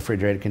 work in a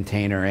refrigerated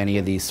container, any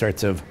of these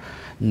sorts of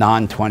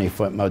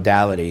non-20-foot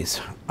modalities.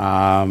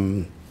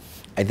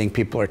 I think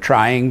people are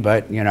trying,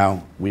 but, you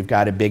know, we've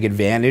got a big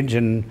advantage,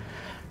 and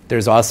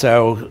there's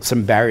also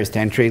some barriers to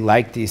entry,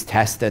 like these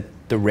tests that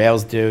the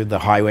rails do, the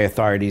highway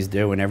authorities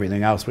do, and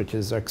everything else, which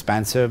is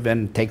expensive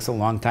and takes a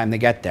long time to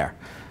get there.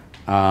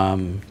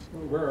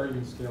 Where are you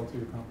in scale to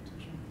your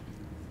competition?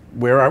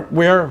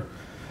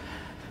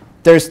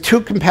 There's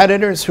 2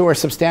 competitors who are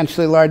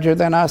substantially larger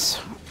than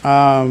us.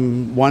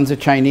 One's a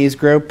Chinese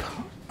group.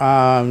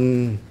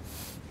 I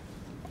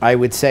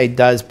would say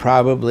does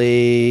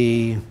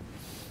probably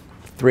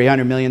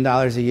 $300 million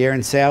a year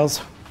in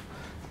sales.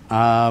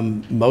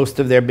 Most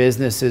of their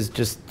business is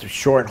just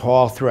short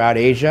haul throughout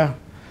Asia,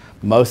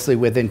 mostly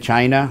within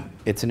China.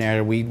 It's an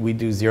area we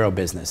do 0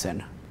 business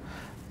in.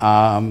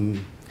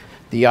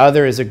 The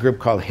other is a group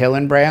called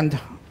Hillenbrand.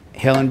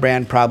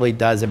 Hillenbrand probably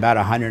does about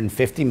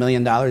 $150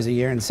 million a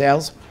year in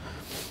sales.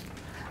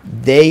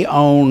 They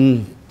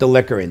own the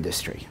liquor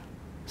industry.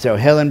 So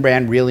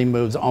Hillenbrand really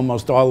moves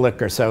almost all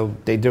liquor. So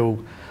they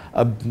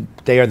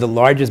are the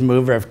largest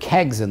mover of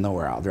kegs in the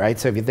world, right?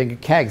 So if you think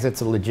of kegs,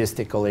 it's a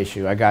logistical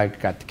issue. I got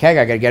the keg,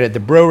 I got to get it to the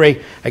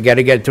brewery, I got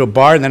to get it to a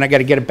bar, and then I got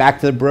to get it back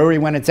to the brewery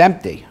when it's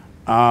empty.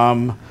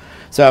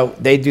 So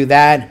they do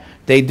that.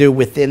 They do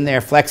within their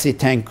flexi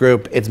tank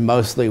group, it's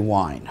mostly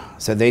wine.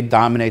 So they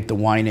dominate the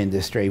wine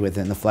industry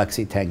within the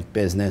flexi tank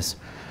business.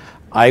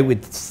 I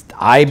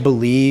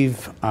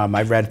believe,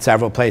 I've read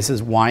several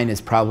places, wine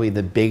is probably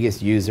the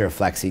biggest user of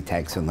flexi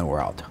tanks in the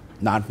world.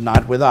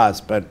 Not with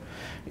us, but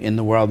in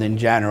the world in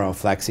general,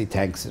 flexi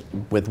tanks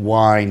with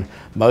wine,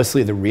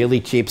 mostly the really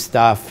cheap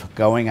stuff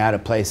going out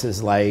of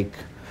places like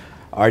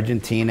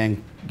Argentina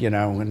and, you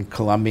know, and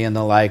Colombia and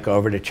the like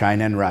over to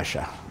China and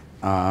Russia,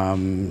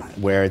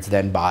 where it's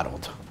then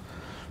bottled.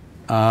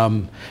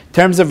 In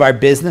terms of our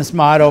business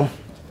model,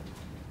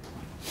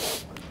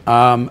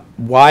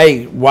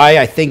 why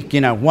I think,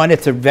 you know, one,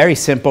 it's a very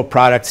simple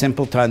product,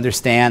 simple to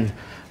understand,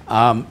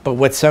 but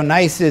what's so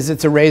nice is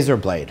it's a razor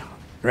blade,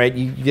 right?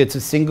 It's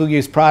a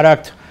single-use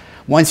product.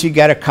 Once you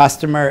get a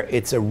customer,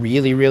 it's a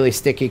really, really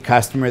sticky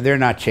customer. They're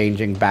not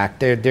changing back.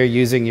 They're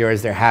using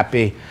yours. They're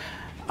happy.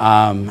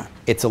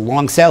 It's a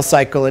long sales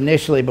cycle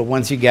initially, but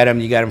once you get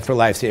them for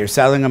life. So you're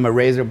selling them a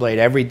razor blade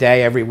every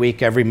day, every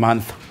week, every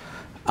month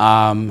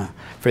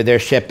for their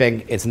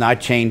shipping. It's not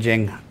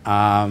changing,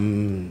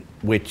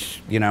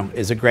 which, you know,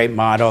 is a great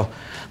model.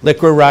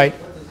 Liquid Ride.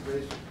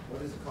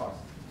 What does it cost?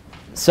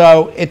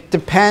 So it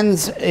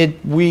depends.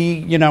 It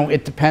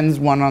depends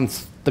one on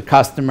the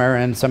customer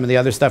and some of the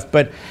other stuff.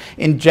 But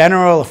in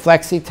general, a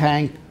flexi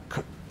tank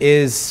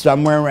is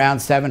somewhere around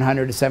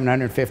 $700 to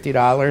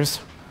 $750.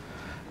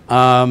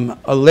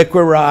 A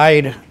liquid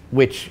ride,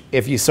 which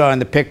if you saw in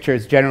the picture,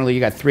 it's generally you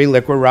got 3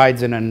 liquid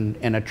rides in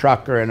a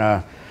truck or in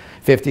a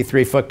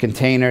 53-foot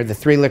container. The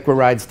 3 liquid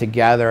rides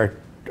together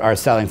are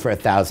selling for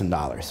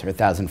 $1,000 or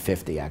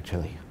 $1,050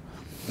 actually.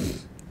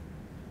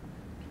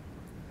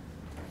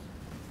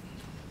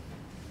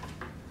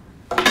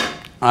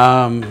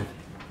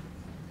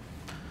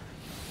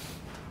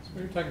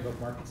 You're talking about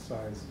market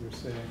size. You're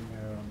saying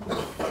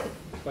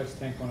flexi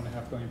tank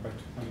 $1.5 billion by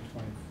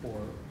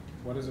 2024.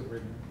 What is it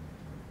right now?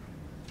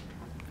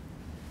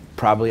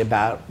 probably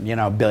about, you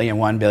know, $1.1 billion,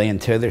 $1.2 billion.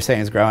 They're saying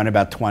it's growing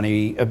about 10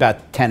 to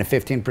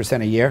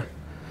 15% a year.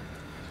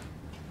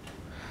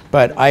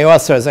 But I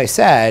also, as I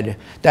said,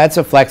 that's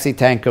a flexi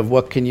tank of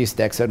what can you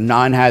stick. So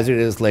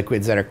non-hazardous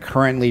liquids that are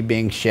currently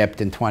being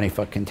shipped in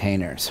 20-foot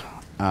containers.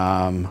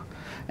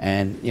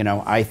 And, you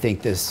know, I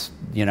think this,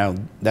 you know,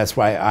 that's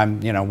why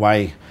I'm, you know,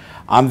 why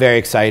I'm very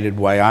excited,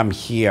 why I'm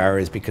here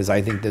is because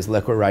I think this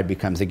liquid ride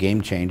becomes a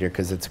game changer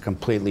because it's a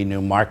completely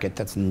new market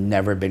that's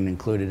never been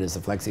included as a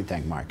flexi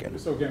tank market.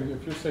 So again,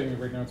 if you're saying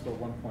right now it's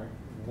about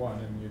 1.1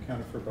 and you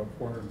accounted for about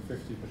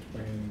 450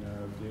 between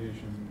the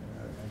Asian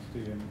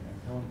entity and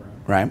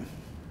Hillenbrand. Right.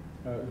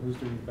 Who's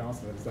doing the balance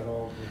of that? Is that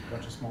all a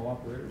bunch of small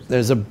operators?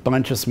 There's a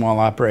bunch of small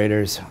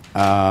operators.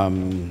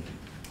 And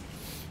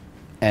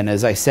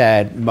as I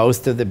said,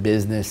 most of the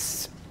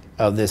business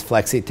of this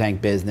flexi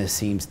tank business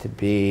seems to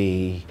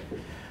be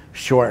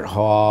short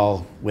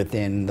haul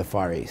within the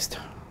Far East.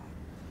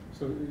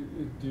 So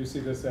do you see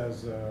this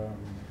as a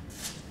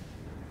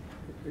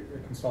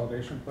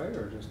consolidation play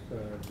or just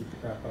keep the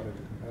crap out of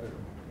the competitor?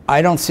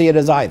 I don't see it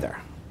as either.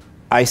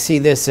 I see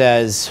this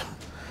as,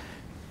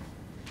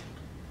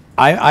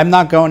 I'm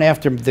not going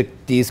after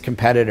these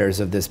competitors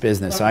of this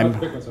business. I'm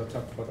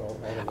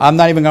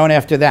not even going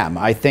after them.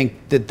 I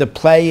think that the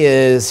play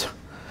is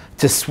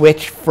to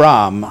switch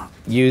from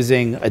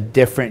using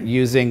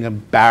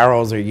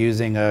barrels or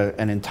using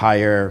an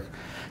entire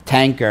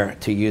tanker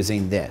to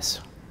using this,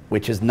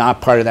 which is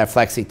not part of that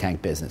flexi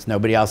tank business.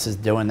 Nobody else is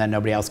doing that.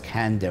 Nobody else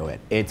can do it.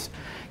 It's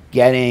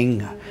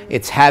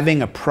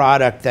having a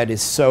product that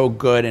is so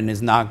good and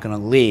is not going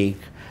to leak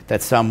that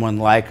someone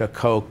like a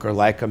Coke or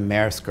like a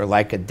Maersk or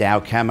like a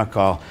Dow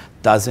Chemical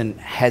doesn't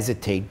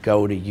hesitate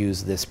go to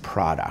use this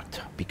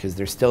product because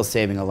they're still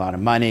saving a lot of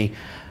money.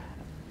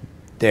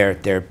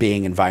 They're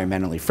being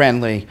environmentally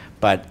friendly,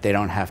 but they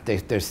don't have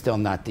to, there's still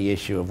not the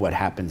issue of what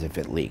happens if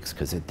it leaks,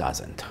 because it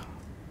doesn't.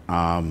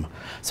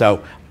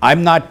 So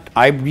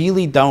I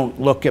really don't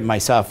look at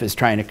myself as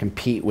trying to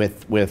compete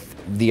with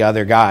the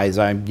other guys.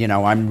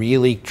 I'm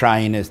really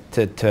trying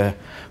to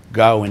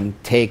go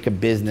and take a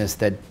business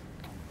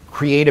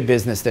create a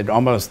business that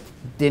almost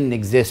didn't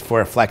exist for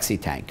a flexi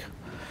tank.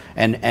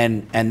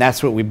 And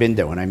that's what we've been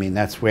doing. I mean,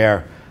 that's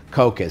where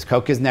Coke is.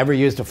 Coke has never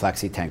used a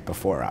flexi tank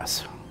before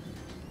us.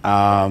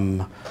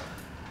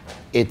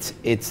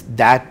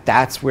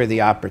 That's where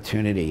the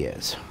opportunity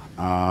is,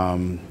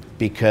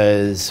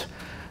 because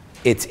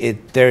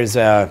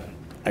I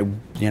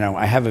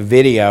have a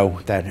video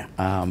that,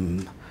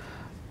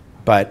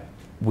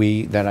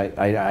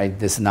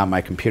 this is not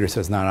my computer, so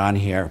it's not on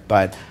here,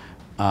 but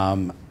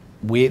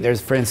there's,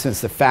 for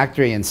instance, the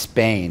factory in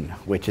Spain,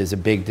 which is a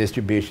big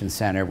distribution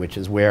center, which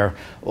is where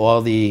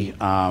all the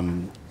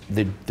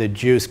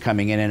juice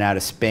coming in and out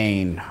of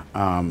Spain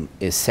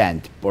is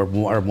sent, or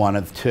one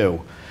of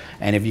two.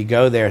 And if you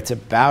go there, it's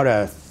about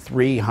a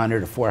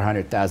 300 to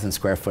 400,000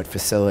 square foot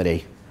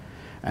facility.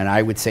 And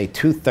I would say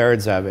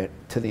 2/3 of it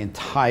to the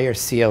entire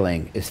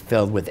ceiling is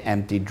filled with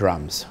empty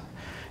drums.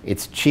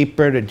 It's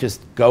cheaper to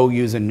just go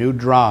use a new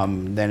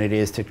drum than it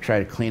is to try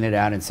to clean it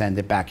out and send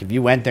it back. If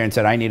you went there and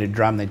said, I need a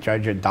drum, they'd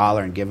charge you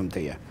 $1 and give them to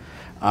you.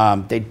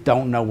 They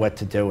don't know what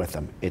to do with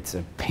them. It's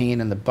a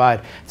pain in the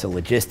butt. It's a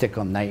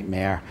logistical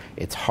nightmare.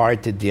 It's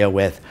hard to deal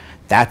with.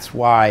 That's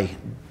where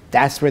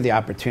the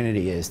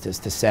opportunity is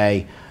to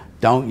say,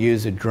 don't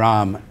use a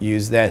drum,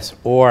 use this.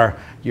 Or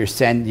you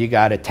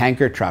got a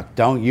tanker truck.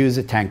 Don't use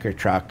a tanker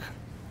truck.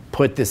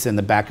 Put this in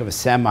the back of a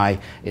semi.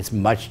 It's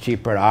much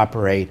cheaper to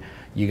operate.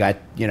 You got,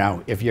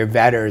 if your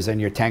vetters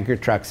and your tanker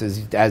trucks,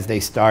 as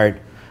they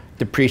start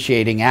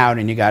depreciating out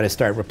and you got to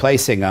start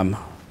replacing them,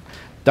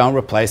 don't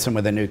replace them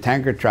with a new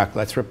tanker truck.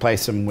 Let's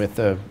replace them with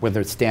a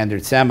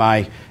standard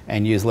semi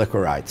and use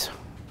liquid rides.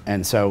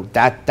 And so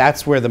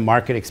that's where the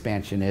market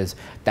expansion is.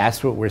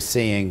 That's what we're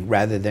seeing,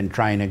 rather than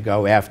trying to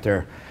go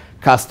after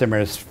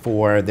customers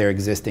for their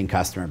existing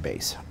customer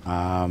base.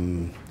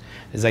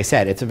 As I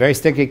said, it's a very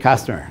sticky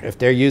customer. If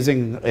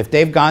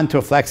they've gone to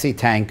a flexi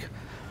tank,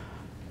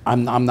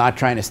 I'm not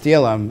trying to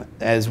steal them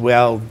as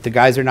well. The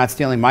guys are not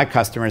stealing my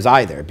customers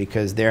either,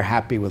 because they're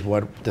happy with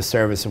the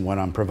service and what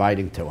I'm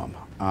providing to them.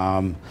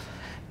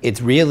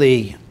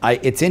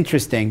 It's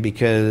interesting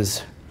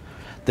because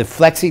the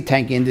flexi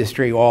tank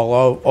industry,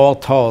 all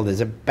told, is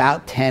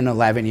about 10,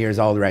 11 years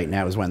old right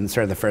now, is when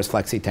sort of the first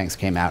flexi tanks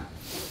came out.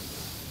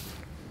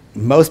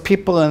 Most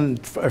people in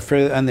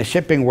the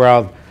shipping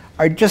world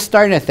are just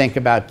starting to think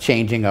about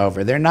changing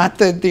over. They're not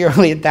the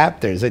early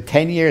adapters. A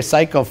 10-year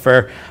cycle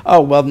for,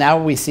 oh, well,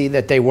 now we see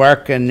that they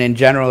work, and in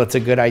general, it's a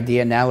good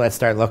idea. Now let's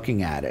start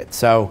looking at it.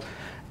 So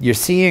you're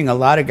seeing a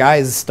lot of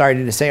guys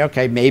starting to say,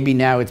 okay, maybe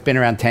now it's been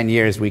around 10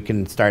 years, we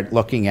can start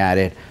looking at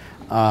it.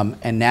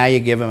 And now you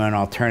give them an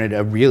alternative,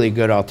 a really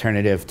good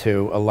alternative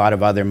to a lot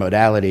of other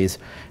modalities,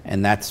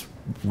 and that's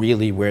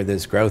really where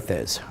this growth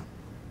is.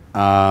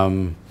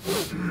 What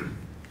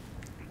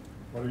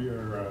are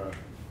your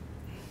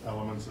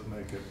elements that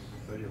make it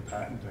that you're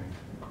patenting?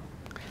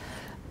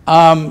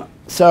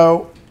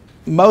 So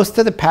most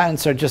of the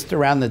patents are just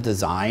around the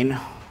design.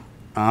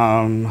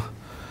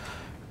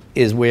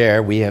 is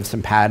where we have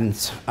some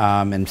patents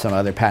and some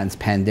other patents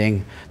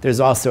pending. There's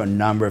also a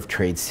number of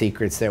trade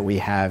secrets that we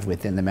have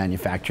within the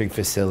manufacturing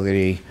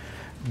facility.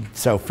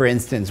 So for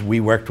instance, we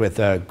worked with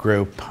a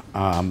group,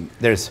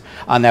 there's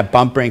on that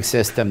bump ring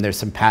system, there's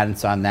some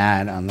patents on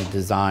that, on the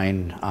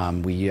design.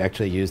 We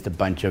actually used a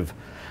bunch of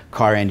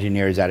car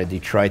engineers out of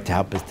Detroit to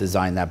help us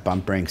design that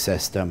bump ring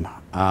system.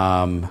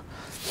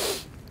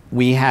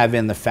 We have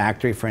in the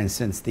factory, for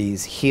instance,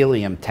 these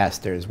helium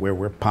testers where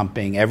we're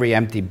pumping, every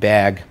empty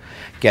bag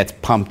gets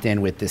pumped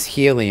in with this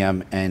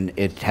helium, and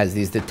it has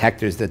these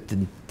detectors that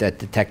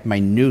detect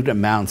minute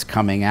amounts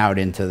coming out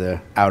of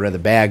the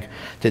bag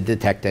to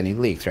detect any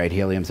leaks, right?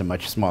 Helium's a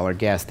much smaller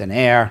gas than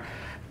air.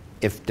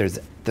 If there's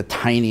the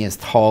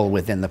tiniest hole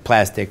within the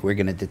plastic, we're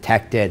gonna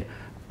detect it.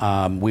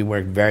 We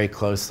worked very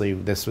closely.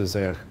 This was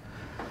a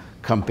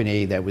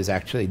company that was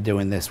actually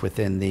doing this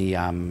within the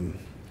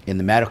in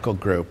the medical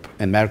group,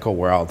 in medical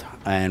world,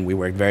 and we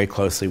worked very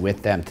closely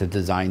with them to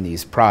design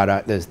these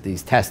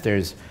these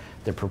testers.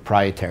 They're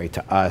proprietary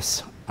to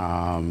us.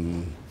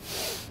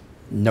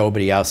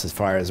 Nobody else, as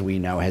far as we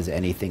know, has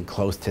anything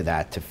close to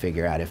that to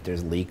figure out if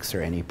there's leaks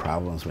or any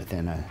problems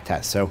within a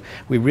test. So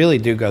we really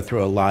do go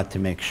through a lot to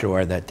make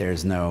sure that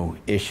there's no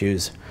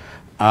issues.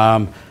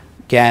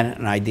 Again,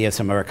 an idea of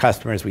some of our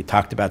customers, we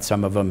talked about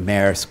some of them,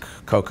 Maersk,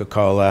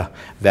 Coca-Cola,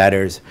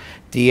 Vetters.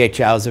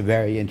 DHL is a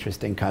very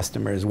interesting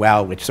customer as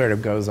well, which sort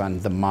of goes on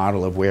the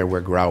model of where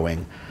we're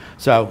growing.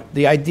 So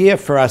the idea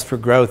for us for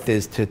growth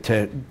is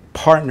to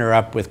partner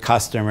up with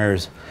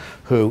customers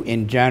who,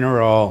 in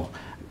general,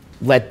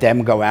 let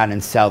them go out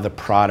and sell the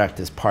product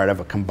as part of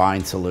a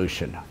combined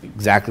solution.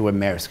 Exactly what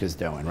Maersk is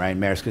doing, right?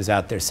 Maersk is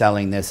out there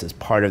selling this as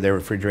part of their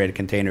refrigerated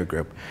container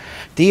group.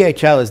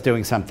 DHL is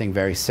doing something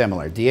very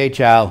similar.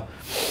 DHL,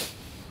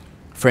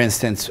 for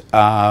instance,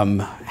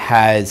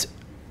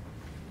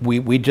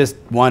 we just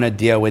want to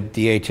deal with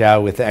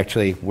DHL with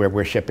actually where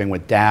we're shipping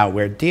with Dow,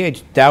 where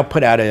Dow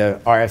put out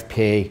a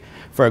RFP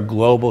for a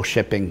global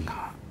shipping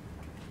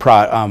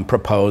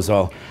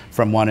proposal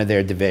from one of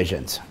their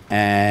divisions.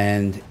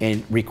 And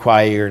it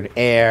required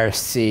air,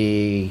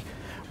 sea,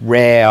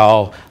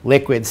 rail,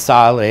 liquid,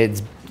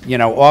 solids, you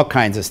know, all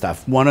kinds of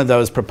stuff. One of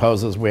those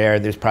proposals where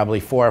there's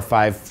probably 4 or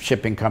 5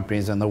 shipping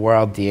companies in the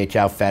world,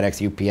 DHL,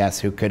 FedEx, UPS,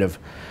 who could have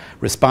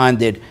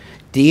responded.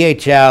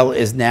 DHL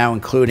is now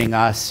including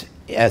us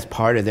as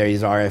part of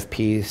these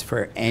RFPs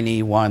for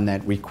anyone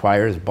that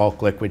requires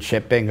bulk liquid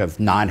shipping of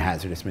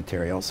non-hazardous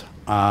materials.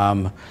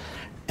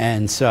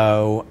 And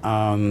so,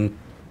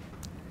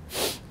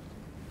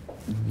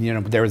 you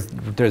know,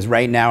 there's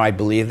right now, I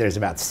believe there's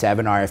about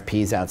 7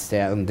 RFPs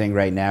outstanding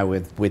right now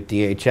with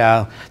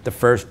DHL. The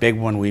first big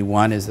one we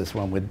won is this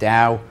one with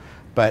Dow.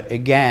 But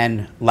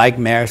again, like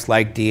Maersk,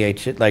 like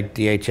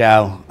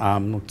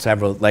DHL,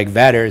 several, like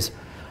Vetters,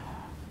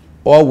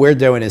 all we're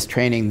doing is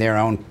training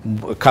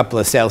a couple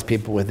of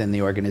salespeople within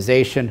the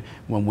organization.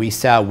 When we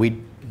sell,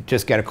 we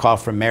just get a call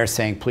from Maersk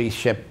saying, please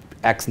ship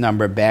X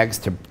number of bags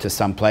to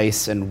some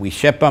place, and we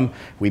ship them.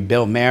 We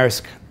bill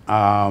Maersk.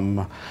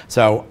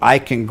 So I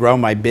can grow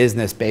my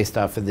business based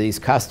off of these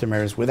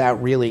customers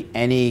without really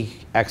any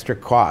extra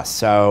cost.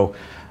 So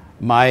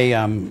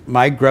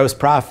my gross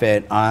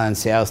profit on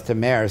sales to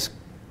Maersk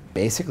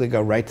basically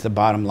go right to the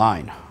bottom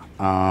line,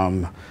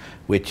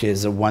 which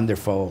is a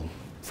wonderful,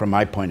 from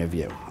my point of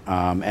view.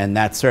 And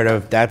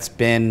that's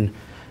been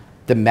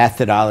the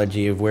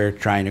methodology of where we're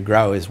trying to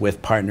grow, is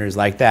with partners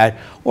like that,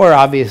 or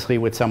obviously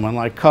with someone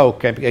like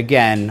Coke.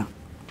 Again,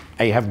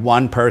 I have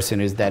one person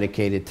who's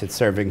dedicated to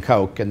serving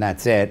Coke, and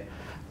that's it.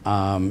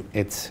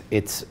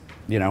 It's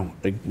you know,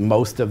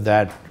 most of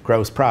that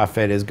gross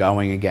profit is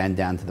going again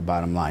down to the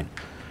bottom line.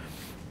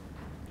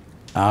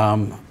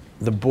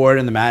 The board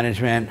and the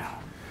management,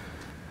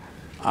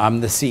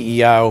 I'm the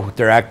CEO,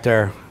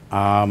 director.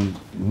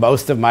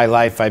 Most of my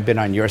life I've been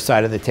on your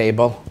side of the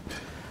table,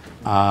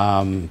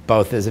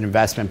 both as an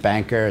investment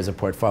banker, as a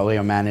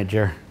portfolio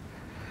manager.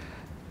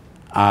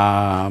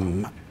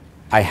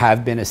 I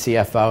have been a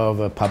CFO of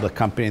a public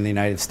company in the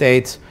United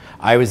States.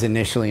 I was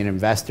initially an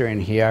investor in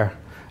here.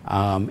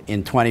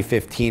 In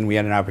 2015, we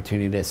had an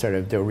opportunity to sort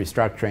of do a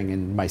restructuring,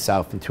 and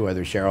myself and 2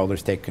 other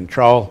shareholders take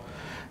control.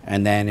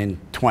 And then in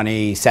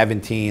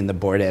 2017, the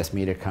board asked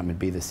me to come and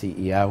be the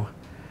CEO.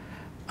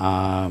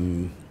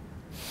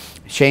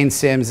 Shane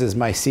Sims is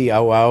my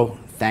COO.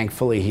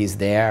 Thankfully, he's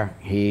there.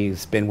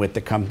 He's been with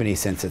the company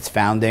since its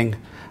founding.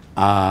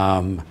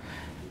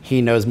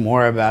 He knows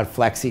more about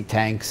flexi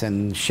tanks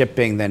and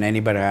shipping than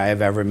anybody I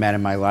have ever met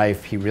in my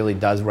life. He really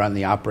does run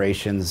the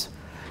operations,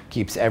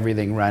 keeps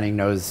everything running,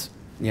 knows,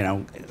 you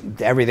know,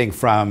 everything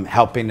from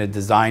helping to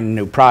design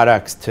new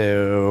products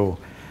to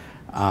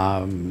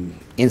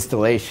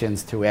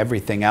installations to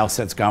everything else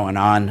that's going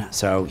on.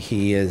 So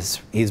he's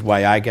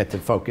why I get to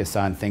focus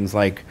on things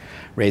like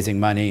raising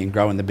money and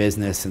growing the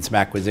business and some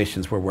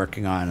acquisitions we're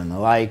working on and the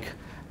like,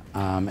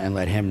 and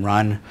let him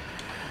run.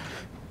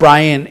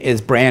 Brian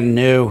is brand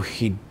new.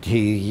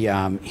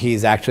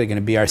 He's actually going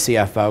to be our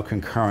CFO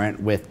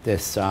concurrent with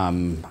this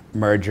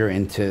merger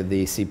into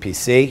the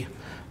CPC.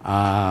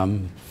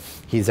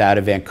 He's out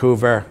of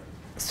Vancouver.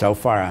 so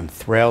far, I'm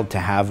thrilled to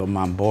have him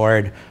on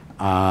board.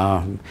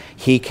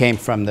 He came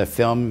from the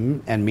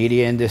film and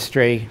media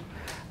industry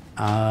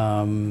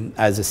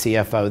as a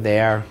CFO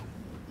there.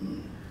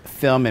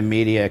 Film and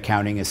media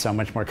accounting is so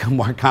much more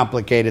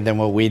complicated than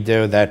what we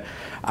do that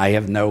I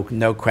have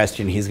no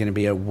question he's going to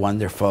be a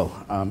wonderful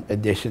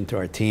addition to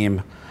our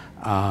team.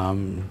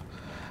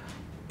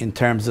 In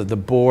terms of the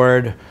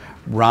board,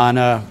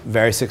 Rana,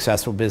 very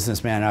successful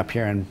businessman up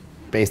here and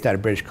based out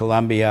of British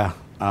Columbia.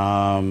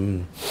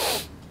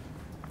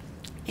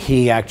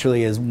 He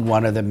actually is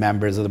one of the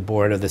members of the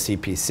board of the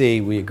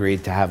CPC. We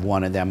agreed to have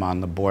one of them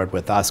on the board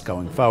with us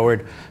going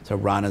forward. So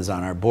Rana's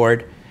on our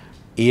board.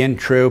 Ian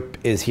Troop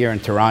is here in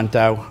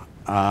Toronto.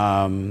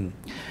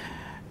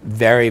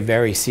 Very,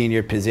 very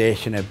senior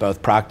position at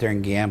both Procter &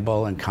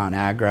 Gamble and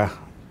ConAgra.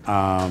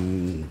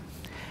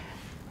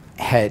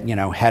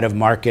 Head of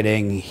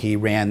marketing. He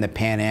ran the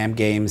Pan Am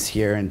Games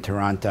here in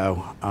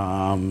Toronto.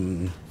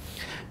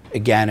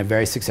 Again, a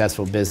very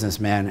successful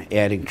businessman,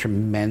 adding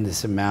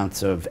tremendous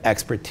amounts of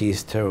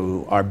expertise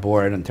to our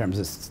board in terms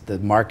of the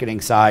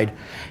marketing side.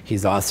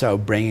 He's also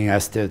bringing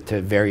us to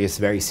various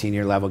very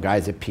senior level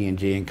guys at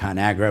P&G and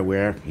ConAgra,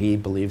 where he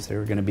believes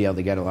they're going to be able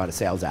to get a lot of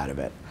sales out of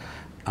it.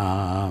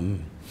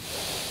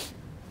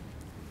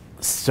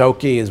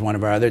 Soki is one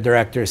of our other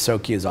directors.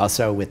 Soki is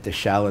also with the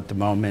Shell at the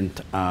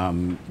moment.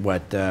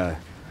 What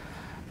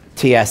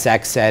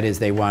TSX said is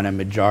they want a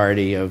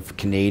majority of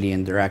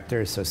Canadian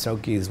directors, so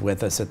Soki is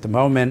with us at the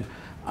moment.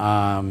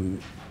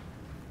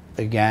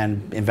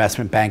 Again,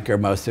 investment banker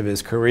most of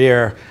his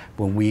career.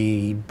 When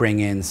we bring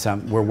in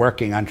we're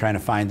working on trying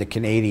to find the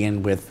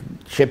Canadian with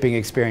shipping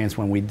experience.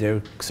 When we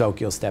do,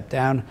 Soki will step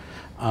down.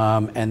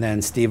 And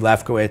then Steve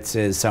Lefkowitz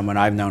is someone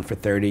I've known for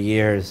 30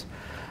 years.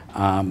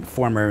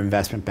 Former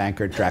investment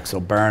banker Drexel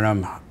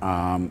Burnham,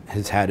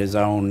 has had his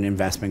own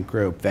investment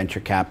group, venture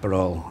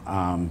capital,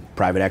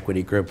 private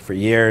equity group for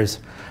years,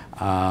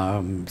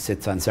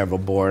 sits on several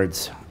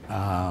boards,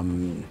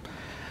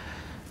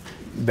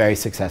 very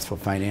successful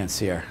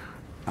financier.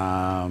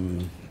 I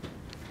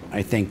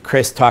think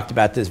Chris talked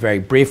about this very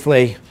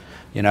briefly.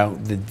 You know,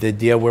 the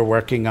deal we're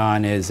working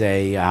on is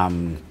a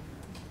 $5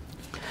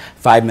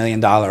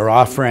 million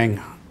offering.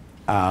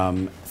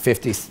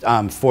 40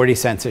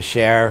 cents a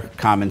share,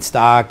 common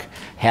stock,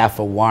 half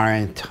a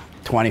warrant,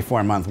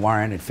 24-month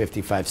warrant at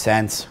 55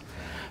 cents.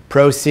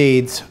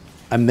 Proceeds,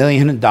 $1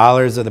 million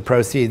of the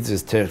proceeds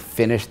is to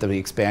finish the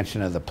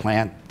expansion of the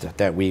plant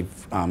that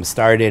we've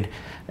started.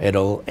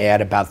 It'll add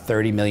about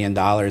 $30 million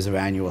of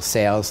annual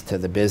sales to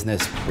the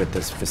business with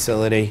this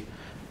facility,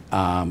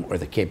 or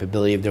the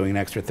capability of doing an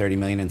extra $30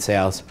 million in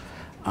sales.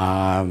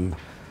 Some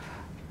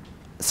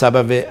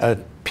of it,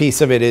 a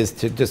piece of it is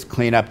to just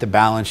clean up the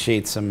balance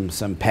sheet, some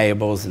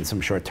payables and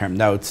some short-term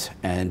notes,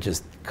 and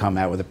just come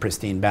out with a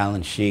pristine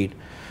balance sheet.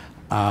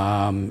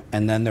 And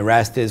then the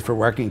rest is for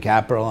working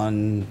capital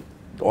and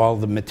all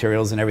the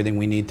materials and everything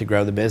we need to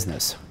grow the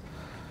business.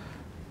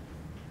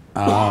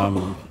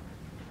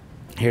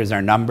 Here's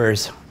our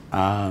numbers.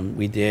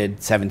 We did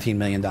 $17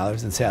 million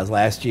in sales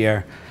last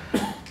year.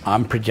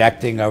 I'm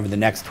projecting over the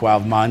next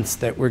 12 months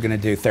that we're going to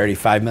do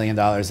 $35 million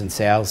in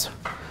sales.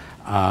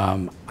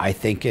 I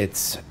think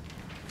it's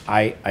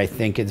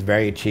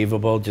very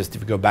achievable. Just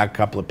if you go back a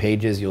couple of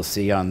pages, you'll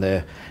see on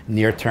the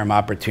near-term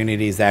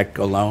opportunities that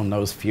alone,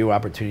 those few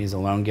opportunities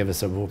alone give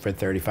us over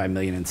 $35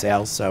 million in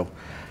sales. So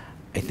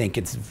I think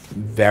it's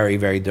very,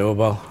 very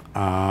doable.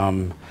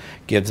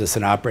 Gives us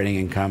an operating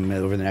income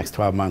over the next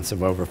 12 months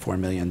of over $4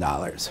 million.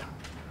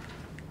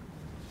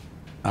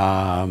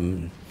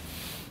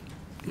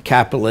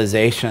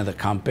 Capitalization of the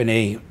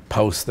company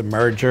post the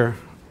merger.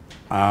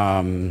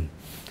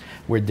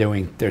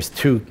 There's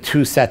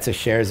two sets of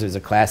shares. There's a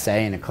Class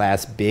A and a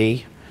Class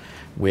B,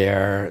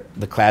 where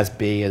the Class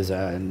B is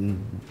a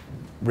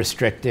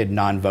restricted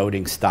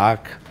non-voting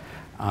stock.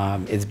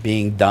 It's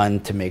being done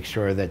to make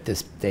sure that this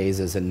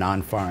stays as a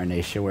non-foreign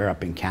issuer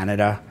up in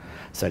Canada,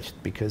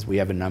 because we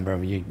have a number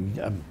of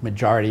a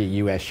majority of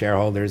U.S.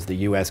 shareholders. The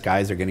U.S.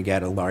 guys are going to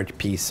get a large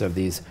piece of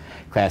these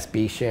Class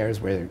B shares,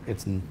 where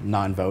it's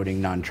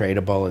non-voting,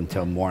 non-tradable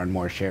until more and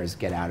more shares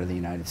get out of the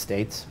United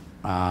States.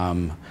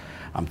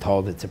 I'm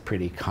told it's a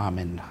pretty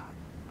common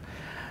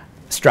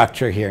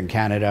structure here in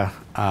Canada.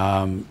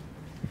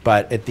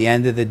 But at the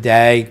end of the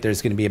day, there's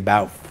going to be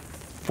about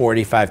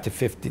 45 to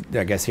 50,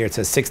 I guess here it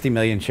says 60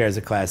 million shares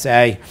of Class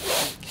A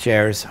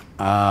shares.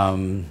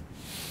 Blue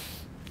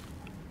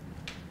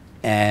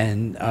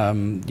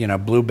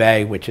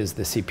Bay, which is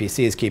the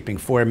CPC, is keeping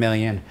 4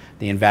 million.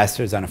 The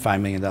investors on a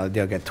 $5 million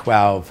deal get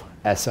 12.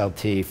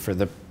 SLT for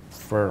the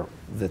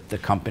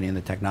company and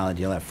the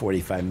technology will have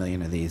 45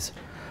 million of these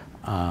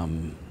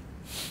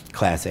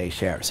Class A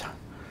shares.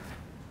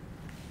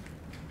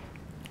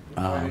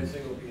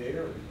 Financing will be A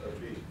or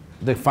B?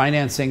 The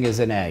financing is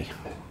an A,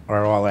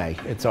 or all A.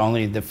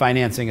 The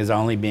financing is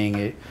only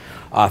being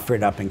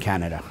offered up in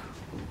Canada,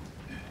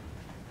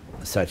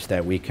 such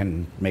that we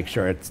can make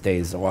sure it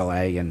stays all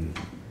A and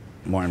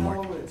more and more.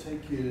 How long will it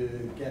take you to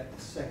get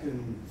the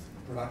second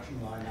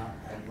production line up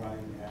and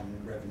running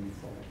and revenue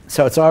from it?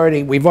 So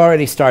we've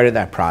already started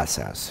that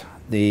process.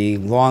 The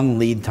long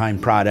lead time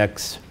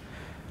products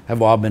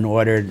have all been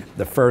ordered.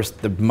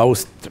 The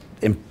most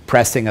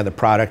impressing of the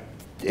product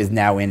is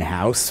now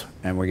in-house,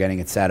 and we're getting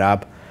it set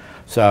up.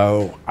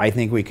 So I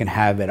think we can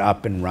have it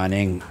up and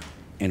running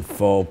in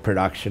full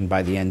production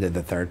by the end of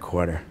the third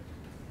quarter.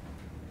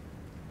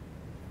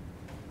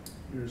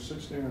 Your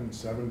 16 and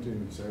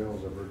 17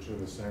 sales are virtually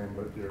the same,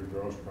 but your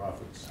gross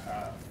profits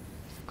half.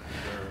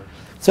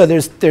 So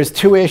there's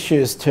two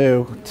issues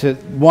to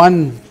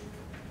one,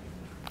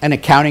 an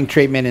accounting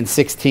treatment in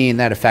 16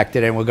 that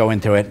affected it, and we'll go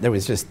into it. There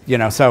was just,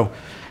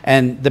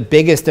 and the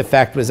biggest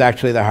effect was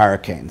actually the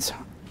hurricanes.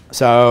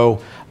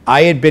 So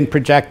I had been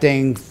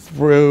projecting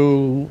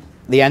through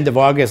the end of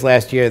August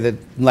last year that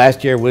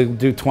last year we'd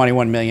do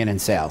 21 million in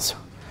sales.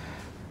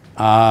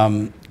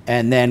 And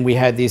then we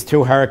had these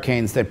two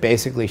hurricanes that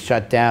basically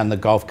shut down the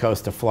Gulf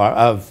Coast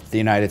of the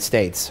United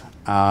States.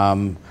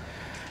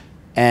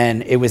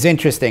 And it was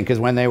interesting because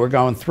when they were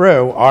going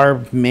through,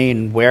 our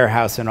main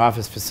warehouse and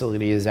office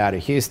facility is out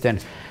of Houston.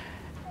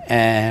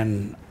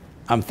 And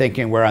I'm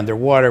thinking we're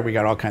underwater, we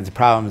got all kinds of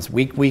problems.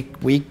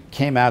 We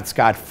came out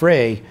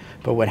scot-free,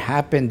 but what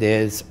happened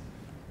is,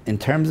 in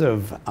terms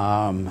of,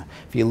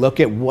 if you look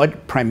at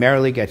what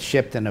primarily gets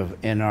shipped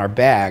in our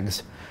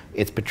bags,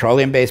 it's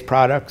petroleum-based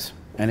products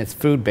and it's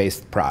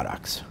food-based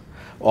products.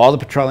 All the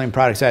petroleum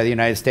products out of the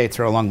United States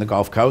are along the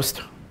Gulf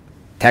Coast,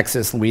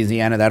 Texas,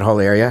 Louisiana, that whole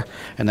area.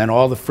 And then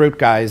all the fruit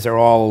guys are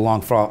all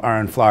are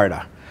in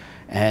Florida.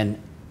 And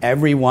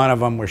every one of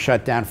them were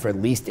shut down for at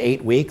least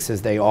 8 weeks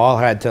as they all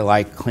had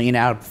to clean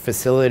out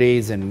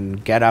facilities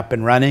and get up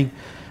and running.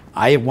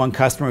 I have one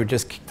customer who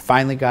just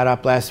finally got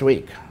up last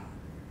week.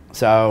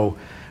 So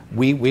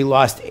we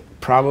lost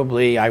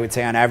probably, I would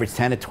say on average,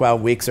 10 to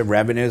 12 weeks of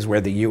revenues where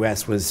the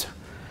US was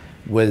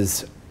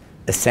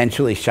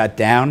essentially shut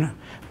down.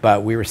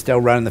 But we were still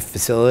running the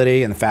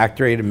facility and the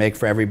factory to make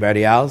for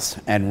everybody else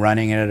and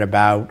running it at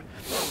about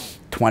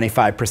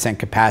 25%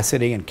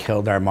 capacity and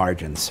killed our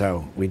margins.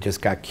 So we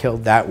just got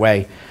killed that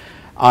way.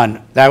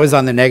 That was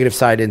on the negative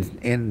side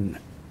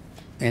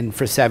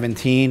for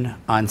 17.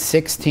 On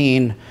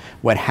 16,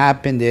 what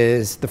happened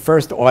is the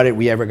first audit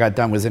we ever got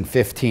done was in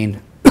 15.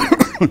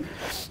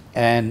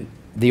 And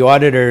the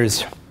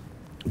auditors,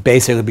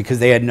 basically because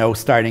they had no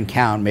starting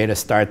count, made us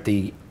start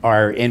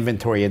our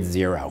inventory at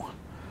 0.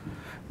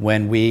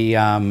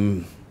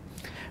 When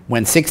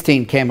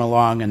 16 came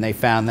along and they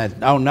found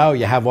that, oh no,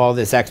 you have all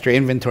this extra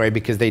inventory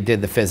because they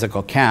did the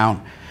physical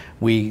count,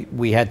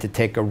 we had to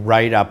take a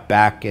write-up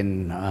back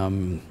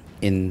in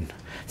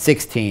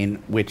 16,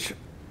 which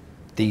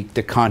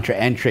the contra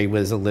entry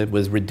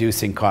was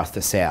reducing cost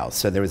of sales.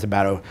 So there was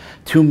about a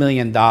 $2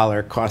 million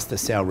cost of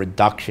sale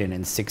reduction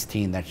in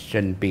 16 that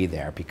shouldn't be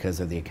there because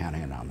of the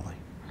accounting anomaly.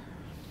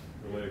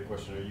 Related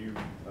question, are you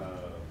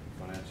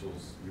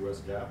financials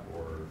US GAAP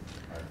or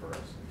IFRS?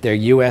 They're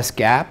US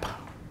GAAP.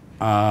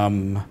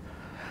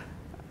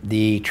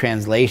 The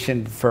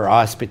translation for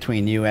us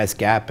between US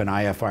GAAP and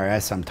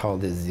IFRS, I'm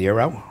told, is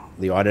 0.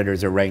 The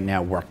auditors are right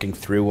now working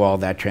through all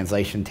that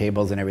translation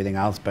tables and everything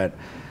else, but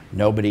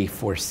nobody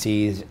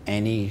foresees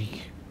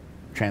any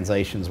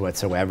translations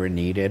whatsoever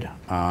needed.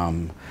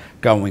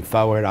 Going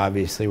forward,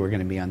 obviously, we're going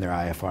to be under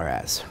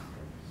IFRS.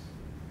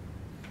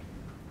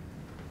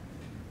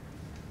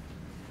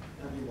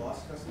 Have you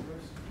lost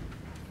customers?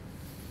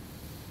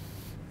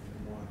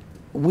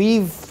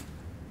 We've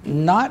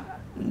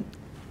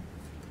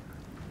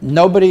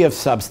nobody of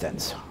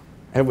substance.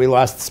 Have we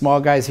lost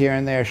small guys here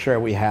and there? Sure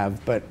we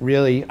have, but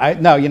really,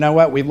 no, you know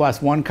what? We've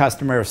lost one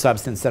customer of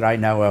substance that I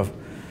know of,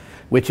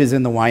 which is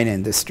in the wine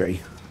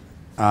industry,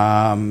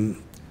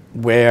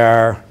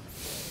 where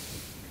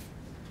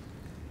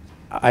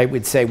I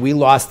would say we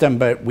lost them,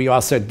 but we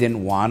also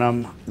didn't want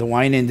them. The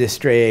wine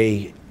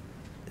industry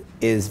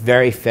is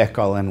very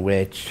fickle, in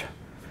which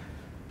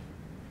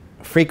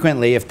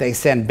frequently, if they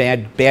send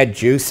bad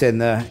juice in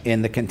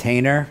the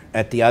container,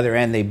 at the other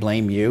end they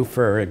blame you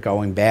for it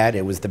going bad.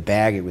 It was the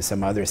bag, it was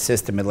some other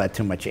system, it let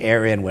too much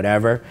air in,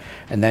 whatever,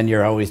 and then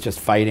you're always just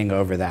fighting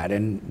over that.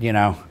 And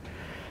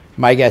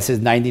my guess is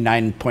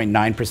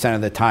 99.9%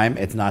 of the time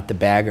it's not the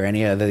bag or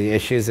any other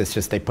issues, it's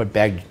just they put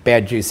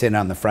bad juice in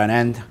on the front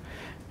end,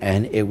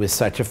 and it was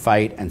such a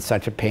fight and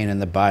such a pain in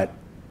the butt.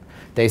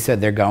 They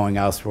said they're going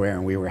elsewhere,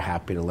 and we were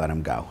happy to let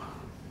them go.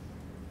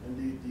 And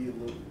do you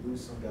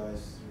lose some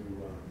guys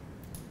through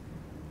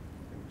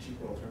cheap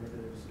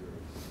alternatives, or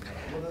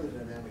what other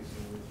dynamics do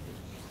you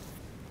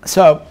lose?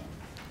 So,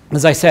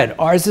 as I said,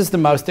 ours is the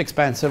most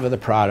expensive of the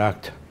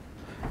product.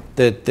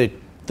 The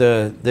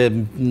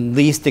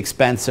least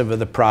expensive of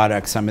the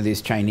product, some of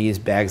these Chinese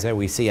bags that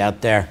we see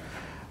out there,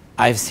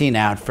 I've seen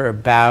out for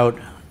about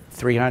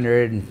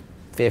 $350,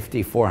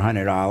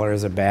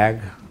 $400 a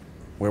bag,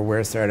 where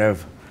we're sort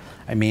of,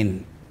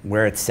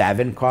 we're at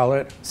 7, call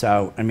it.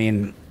 So,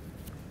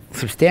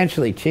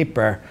 substantially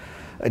cheaper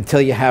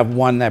until you have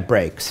one that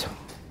breaks.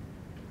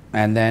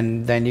 And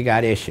then you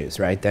got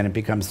issues, right? Then it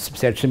becomes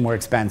substantially more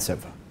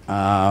expensive.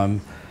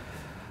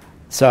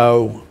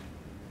 So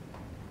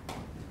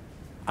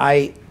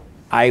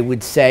I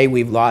would say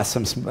we've lost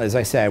some, as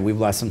I said, we've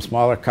lost some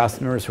smaller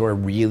customers who are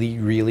really,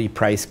 really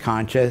price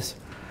conscious.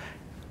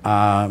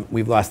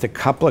 We've lost a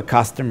couple of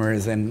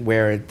customers and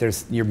where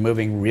you're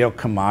moving real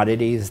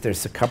commodities.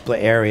 There's a couple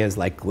of areas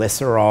like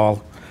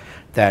glycerol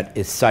that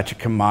is such a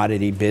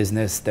commodity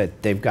business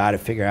that they've got to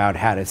figure out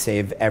how to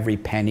save every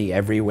penny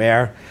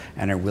everywhere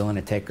and are willing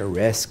to take a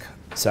risk.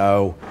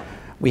 So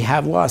we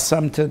have lost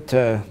some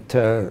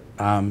to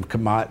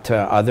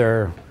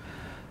other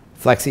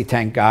flexi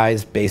tank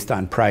guys based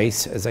on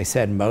price. As I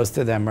said, most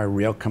of them are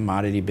real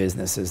commodity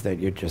businesses that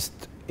you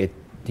just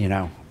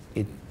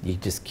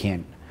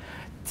can't.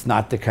 It's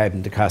not the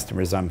kind of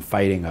customers I'm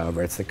fighting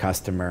over. It's the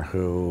customer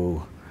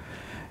who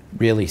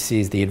really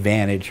sees the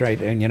advantage,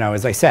 right? And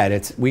as I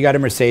said, we got a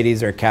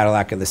Mercedes or a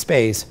Cadillac of the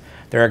space.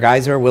 There are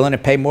guys who are willing to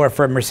pay more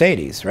for a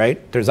Mercedes,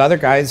 right? There's other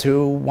guys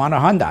who want a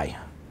Hyundai.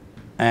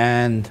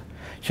 And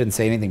shouldn't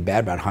say anything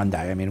bad about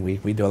Hyundai. I mean,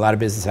 we do a lot of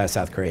business out of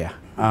South Korea.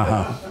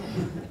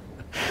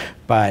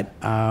 But,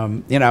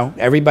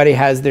 everybody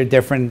has their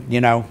different,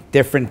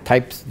 different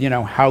types,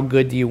 how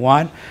good do you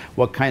want?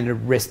 What kind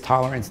of risk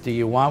tolerance do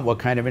you want? What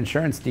kind of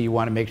insurance do you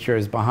want to make sure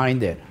is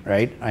behind it,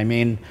 right? I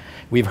mean,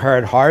 we've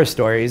heard horror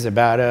stories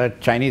about a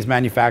Chinese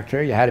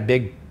manufacturer. You had a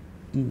big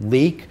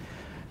leak,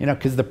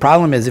 because the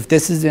problem is if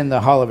this is in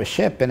the hull of a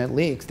ship and it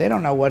leaks, they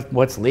don't know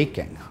what's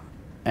leaking.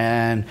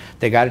 And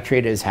they got to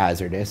treat it as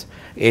hazardous.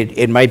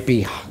 It might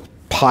be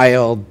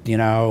piled,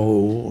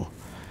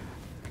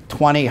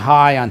 20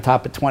 high on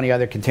top of 20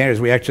 other containers.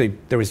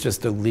 There was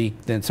just a leak.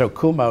 And so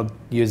Kumo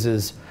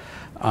uses,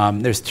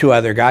 there's 2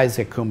 other guys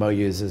that Kumo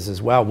uses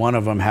as well. One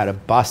of them had a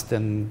bust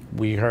and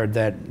we heard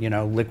that,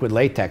 liquid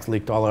latex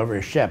leaked all over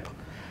his ship.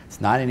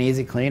 It's not an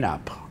easy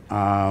cleanup.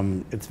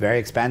 It's very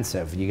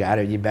expensive.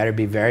 You better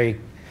be very,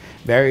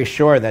 very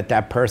sure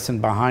that person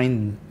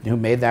behind who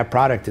made that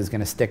product is going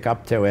to stick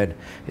up to it,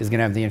 is going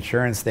to have the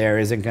insurance there,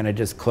 isn't going to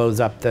just close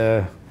up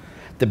the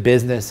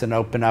business and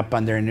open up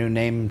under a new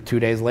name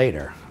 2 days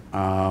later.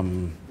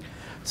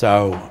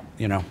 So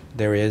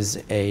there's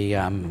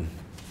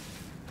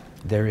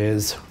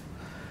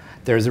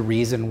a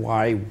reason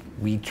why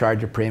we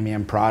charge a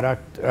premium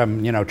product,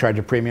 charge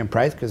a premium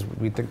price, because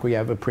we think we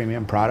have a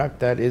premium product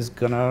that is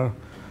gonna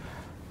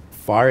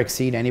far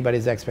exceed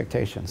anybody's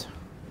expectations.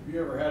 Have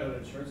you ever had an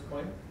insurance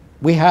claim?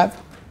 We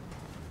have.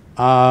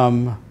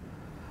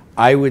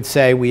 I would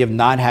say we have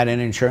not had an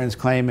insurance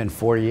claim in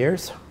 4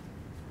 years.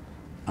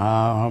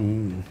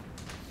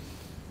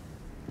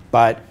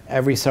 But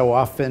every so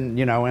often,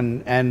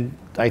 and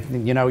I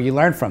think, you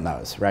learn from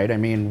those, right? I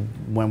mean,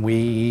 when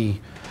we,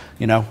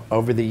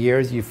 over the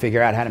years, you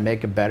figure out how to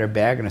make a better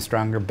bag and a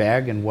stronger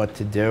bag and what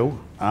to do.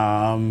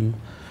 The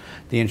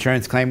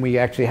insurance claim, we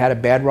actually had a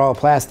bad roll of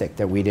plastic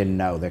that we didn't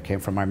know that came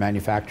from our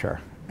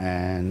manufacturer.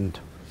 And,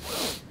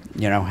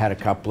 had a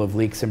couple of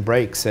leaks and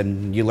breaks,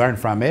 and you learn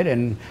from it,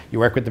 and you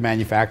work with the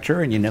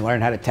manufacturer, and you learn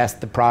how to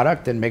test the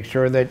product and make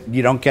sure that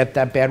you don't get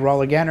that bad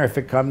roll again, or if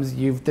it comes,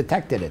 you've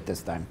detected it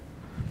this time.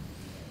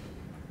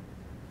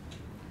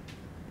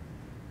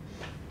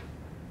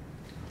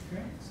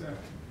 Okay, so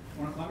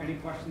 1 o'clock. Any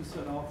questions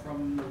at all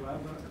from the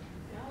web? No,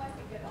 I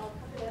think it all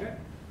covered it. Okay.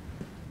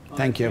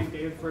 Thank you. Thank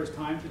David for his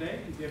time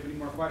today. If you have any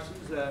more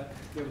questions,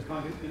 give us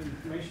contact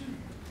information.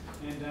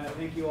 And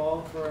thank you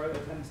all for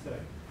attendance today.